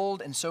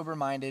self-controlled and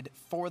sober-minded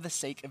for the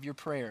sake of your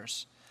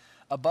prayers.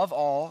 Above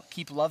all,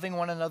 keep loving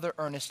one another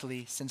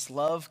earnestly, since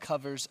love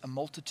covers a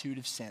multitude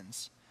of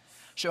sins.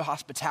 Show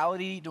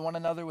hospitality to one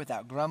another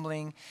without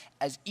grumbling.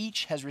 As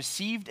each has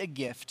received a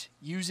gift,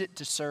 use it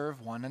to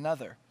serve one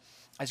another,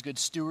 as good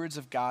stewards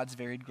of God's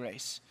varied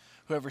grace.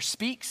 Whoever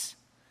speaks,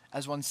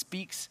 as one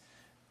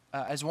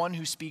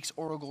who speaks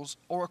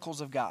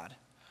oracles of God.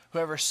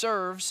 Whoever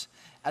serves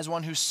as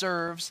one who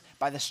serves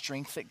by the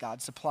strength that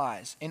God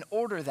supplies, in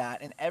order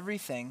that in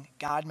everything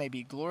God may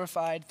be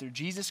glorified through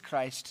Jesus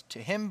Christ. To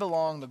him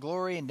belong the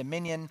glory and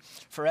dominion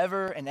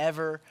forever and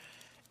ever.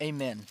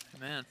 Amen.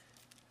 Amen.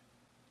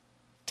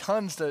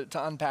 Tons to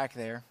unpack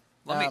there.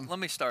 Let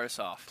me start us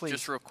off, please.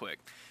 Just real quick.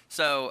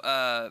 So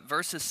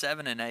verses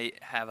 7 and 8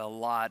 have a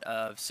lot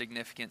of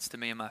significance to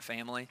me and my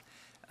family.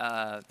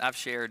 I've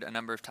shared a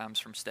number of times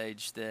from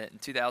stage that in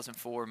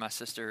 2004, my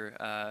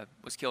sister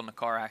was killed in a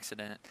car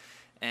accident,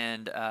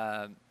 and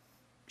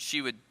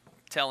she would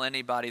tell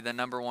anybody the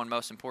number one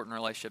most important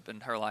relationship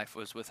in her life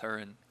was with her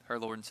and her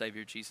Lord and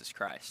Savior, Jesus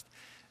Christ.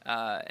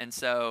 And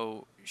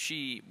so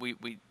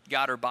we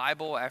got her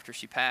Bible after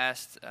she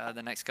passed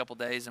the next couple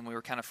days, and we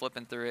were kind of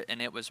flipping through it, and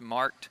it was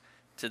marked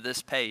to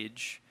this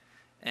page,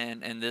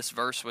 and this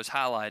verse was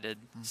highlighted,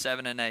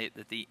 7 and 8,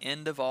 that the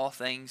end of all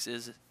things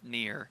is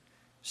near.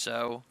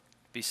 So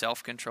be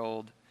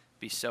self-controlled,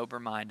 be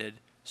sober-minded,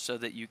 so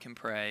that you can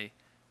pray,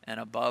 and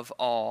above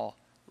all,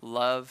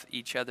 love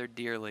each other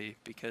dearly,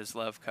 because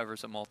love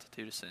covers a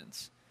multitude of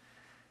sins.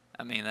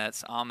 I mean,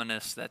 that's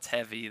ominous, that's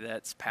heavy,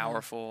 that's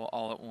powerful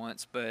all at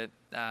once. But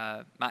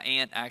my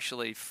aunt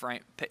actually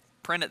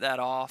printed that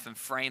off and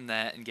framed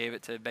that and gave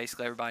it to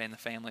basically everybody in the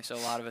family. So a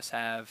lot of us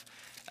have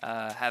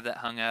that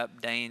hung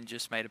up. Dane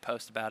just made a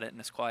post about it in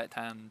his quiet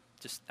time,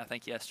 just I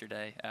think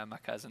yesterday, my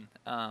cousin.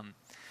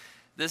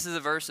 This is a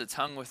verse that's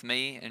hung with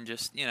me, and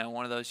just,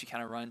 one of those you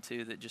kind of run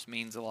to that just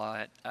means a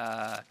lot.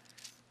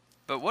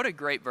 But what a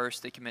great verse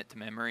to commit to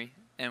memory.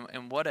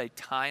 And what a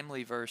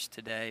timely verse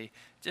today.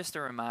 Just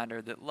a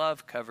reminder that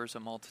love covers a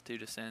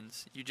multitude of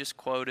sins. You just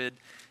quoted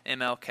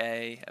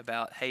MLK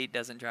about hate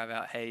doesn't drive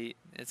out hate.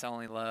 It's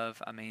only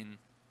love. I mean,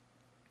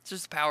 it's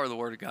just the power of the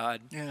Word of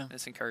God. Yeah.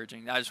 It's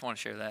encouraging. I just want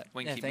to share that.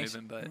 We can keep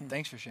moving, but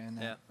thanks for sharing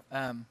that.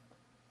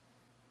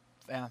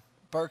 Yeah.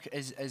 Burke,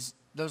 as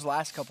those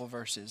last couple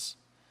verses,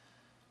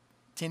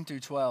 10 through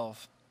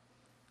 12,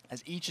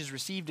 as each has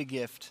received a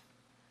gift,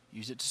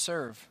 use it to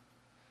serve.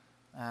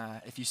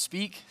 If you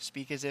speak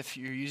as if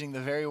you're using the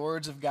very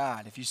words of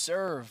God. If you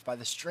serve by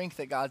the strength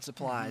that God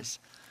supplies.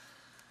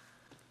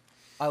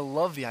 I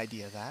love the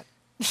idea of that.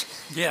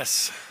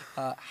 Yes.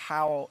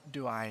 How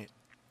do I,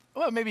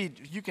 well, maybe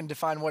you can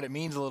define what it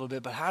means a little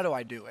bit, but how do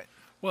I do it?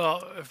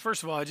 Well,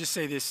 first of all, I just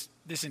say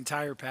this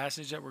entire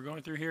passage that we're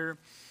going through here,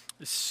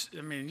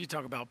 you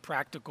talk about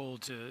practical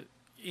to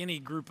any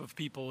group of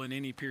people in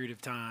any period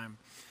of time.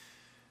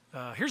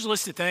 Here's a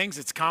list of things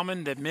that's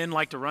common that men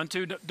like to run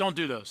to. Don't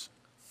do those.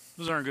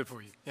 Those aren't good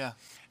for you. Yeah.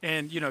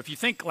 And, if you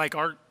think like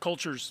our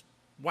culture's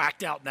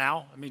whacked out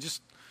now,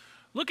 just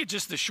look at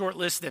just the short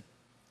list that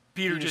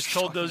Peter just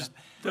told those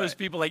right.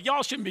 people, like,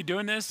 y'all shouldn't be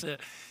doing this.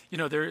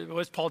 What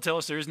does Paul tell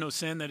us? There is no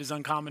sin that is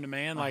uncommon to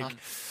man.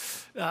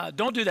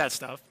 Don't do that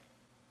stuff.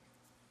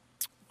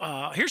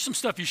 Here's some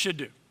stuff you should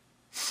do,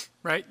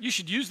 right? You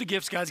should use the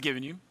gifts God's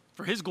given you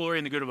for his glory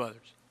and the good of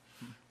others.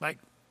 Like,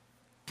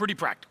 pretty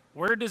practical.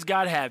 Where does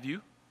God have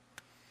you?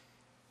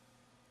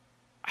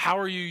 How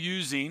are you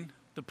using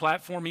the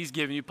platform he's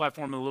given you?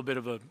 Platform, a little bit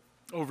of an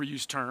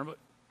overused term, but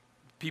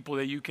people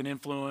that you can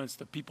influence,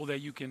 the people that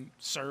you can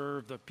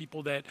serve, the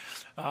people that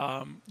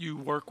you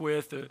work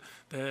with,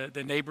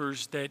 the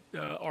neighbors that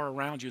are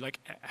around you. Like,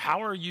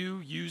 how are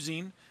you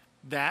using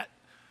that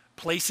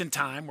place and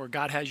time where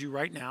God has you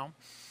right now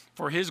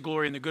for his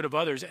glory and the good of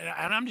others?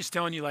 And I'm just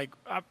telling you,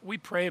 we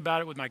pray about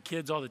it with my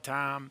kids all the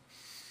time.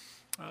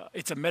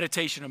 It's a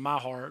meditation of my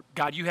heart.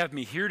 God, you have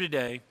me here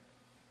today.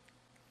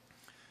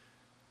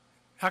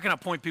 How can I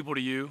point people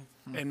to you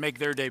and make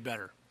their day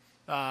better?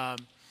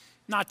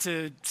 Not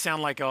to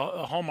sound like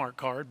a Hallmark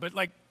card, but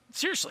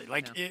seriously,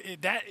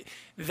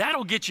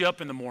 that'll get you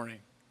up in the morning.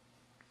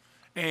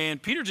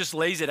 And Peter just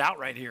lays it out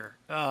right here.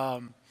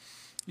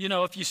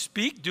 If you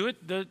speak, do it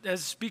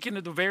as speaking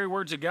to the very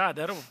words of God.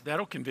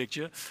 That'll convict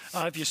you.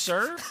 If you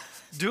serve,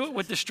 do it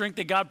with the strength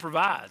that God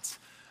provides.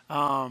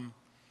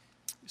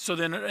 So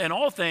then, in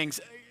all things,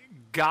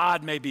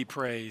 God may be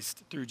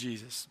praised through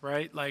Jesus,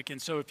 right?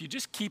 And so if you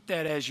just keep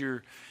that as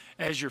your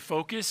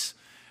focus,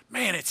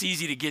 man, it's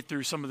easy to get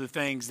through some of the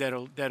things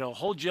that'll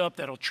hold you up,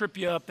 that'll trip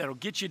you up, that'll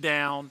get you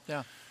down.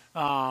 Yeah.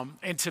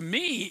 And to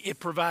me, it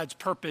provides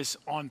purpose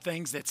on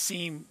things that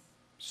seem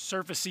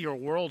surfacey or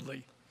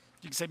worldly.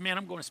 You can say, man,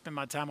 I'm going to spend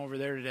my time over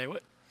there today.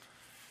 What?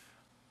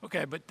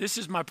 Okay, but this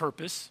is my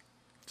purpose.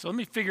 So let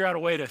me figure out a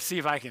way to see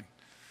if I can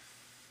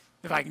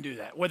do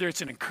that. Whether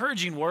it's an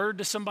encouraging word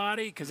to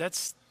somebody, because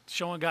that's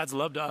showing God's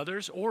love to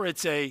others, or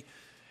it's a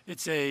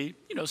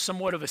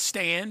somewhat of a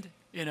stand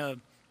in a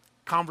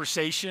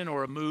conversation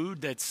or a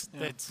mood that's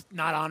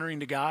not honoring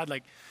to God.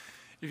 Like,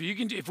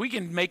 if we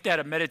can make that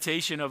a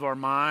meditation of our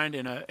mind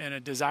and a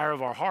desire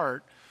of our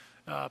heart,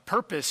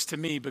 purpose to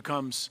me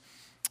becomes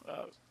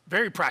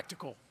very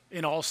practical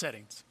in all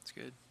settings. It's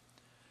good.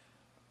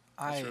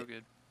 I real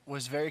good.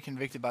 Was very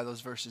convicted by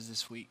those verses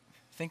this week,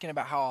 thinking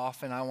about how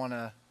often I want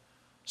to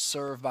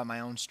serve by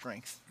my own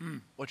strength,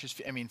 which is,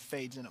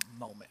 fades in a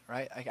moment,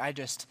 right?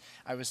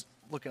 I was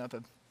looking up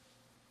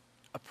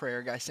a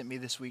prayer guy sent me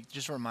this week,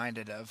 just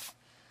reminded of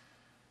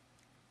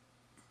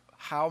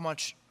how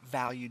much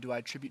value do I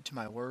attribute to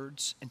my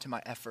words and to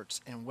my efforts,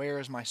 and where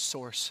is my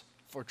source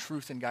for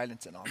truth and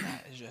guidance and all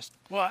that is just.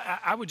 Well,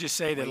 I would just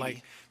say that,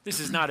 like, this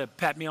is not a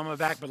pat me on my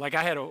back, but like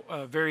I had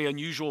a very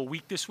unusual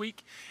week this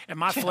week, and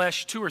my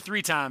flesh 2 or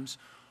 3 times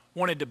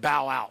wanted to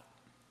bow out.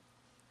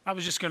 I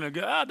was just going to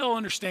go, they'll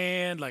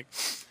understand, like,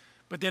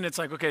 but then it's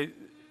like, okay,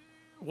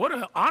 what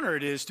an honor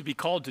it is to be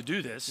called to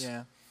do this.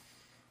 Yeah.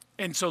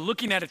 And so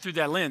looking at it through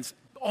that lens,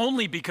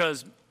 only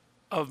because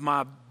of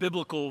my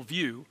biblical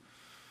view,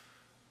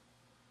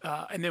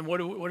 and then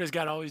what does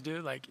God always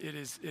do? Like, it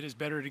is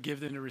better to give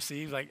than to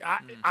receive. Like,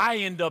 I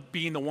end up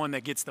being the one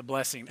that gets the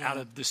blessing out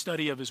of the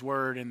study of his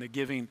word and the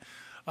giving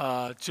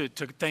to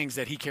things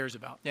that he cares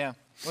about. Yeah.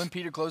 When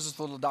Peter closes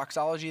the little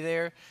doxology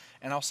there,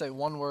 and I'll say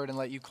one word and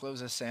let you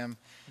close us, Sam.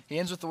 He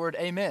ends with the word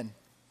amen.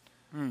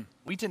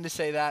 We tend to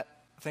say that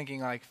thinking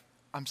like,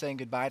 I'm saying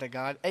goodbye to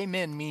God.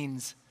 Amen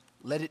means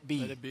let it be.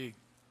 Let it be.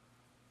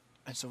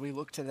 And so we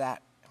look to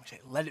that and we say,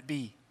 let it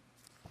be.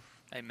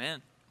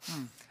 Amen.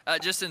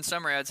 Just in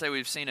summary, I'd say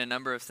we've seen a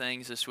number of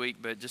things this week,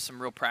 but just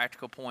some real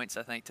practical points,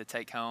 I think, to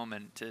take home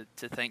and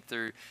to think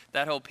through.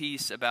 That whole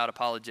piece about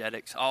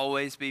apologetics,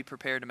 always be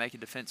prepared to make a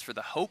defense for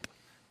the hope,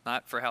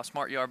 not for how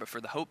smart you are, but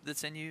for the hope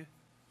that's in you,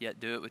 yet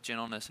do it with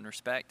gentleness and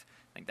respect.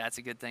 I think that's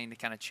a good thing to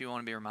kind of chew on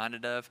and be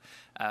reminded of.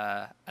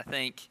 I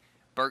think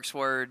Burke's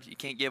word, you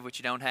can't give what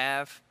you don't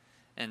have.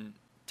 And in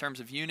terms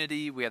of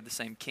unity, we have the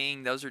same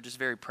king. Those are just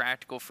very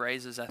practical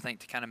phrases, I think,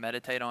 to kind of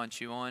meditate on,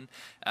 chew on.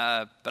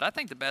 But I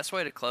think the best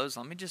way to close,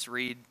 let me just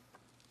read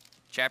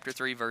chapter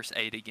 3, verse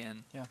 8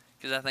 again. Yeah.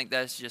 Because I think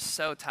that's just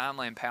so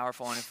timely and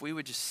powerful. And if we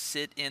would just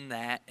sit in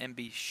that and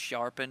be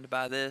sharpened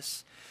by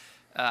this,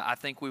 I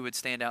think we would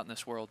stand out in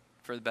this world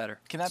for the better.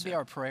 Can that be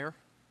our prayer?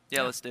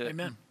 Yeah, let's do it.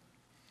 Amen.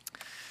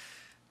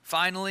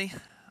 Finally,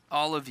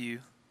 all of you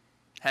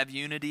have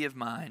unity of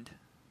mind,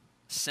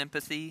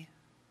 sympathy,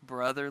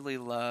 brotherly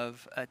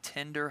love, a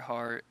tender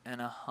heart, and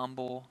a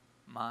humble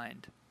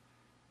mind.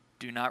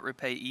 Do not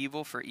repay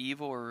evil for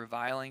evil or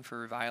reviling for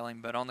reviling,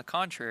 but on the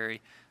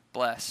contrary,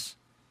 bless.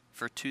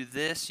 For to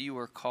this you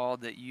are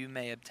called, that you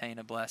may obtain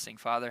a blessing.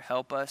 Father,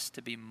 help us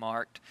to be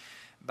marked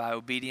by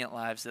obedient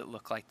lives that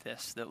look like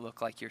this, that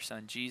look like your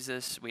son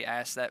Jesus. We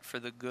ask that for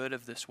the good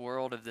of this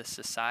world, of this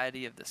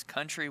society, of this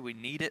country. We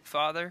need it,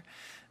 Father.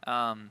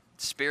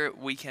 Spirit,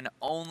 we can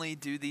only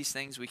do these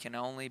things. We can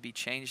only be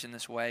changed in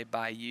this way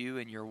by you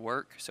and your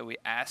work. So we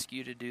ask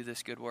you to do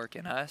this good work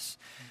in us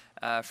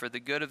for the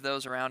good of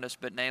those around us,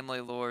 but namely,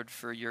 Lord,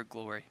 for your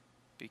glory,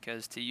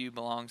 because to you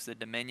belongs the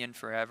dominion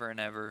forever and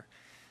ever.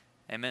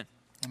 Amen.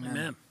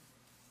 Amen.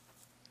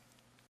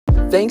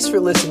 Thanks for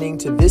listening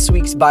to this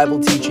week's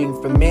Bible teaching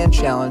from Man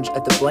Challenge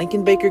at the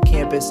Blankenbaker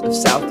campus of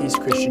Southeast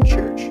Christian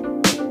Church.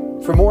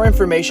 For more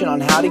information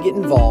on how to get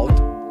involved,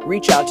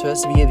 reach out to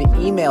us via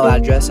the email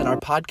address in our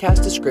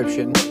podcast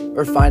description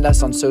or find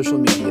us on social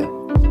media.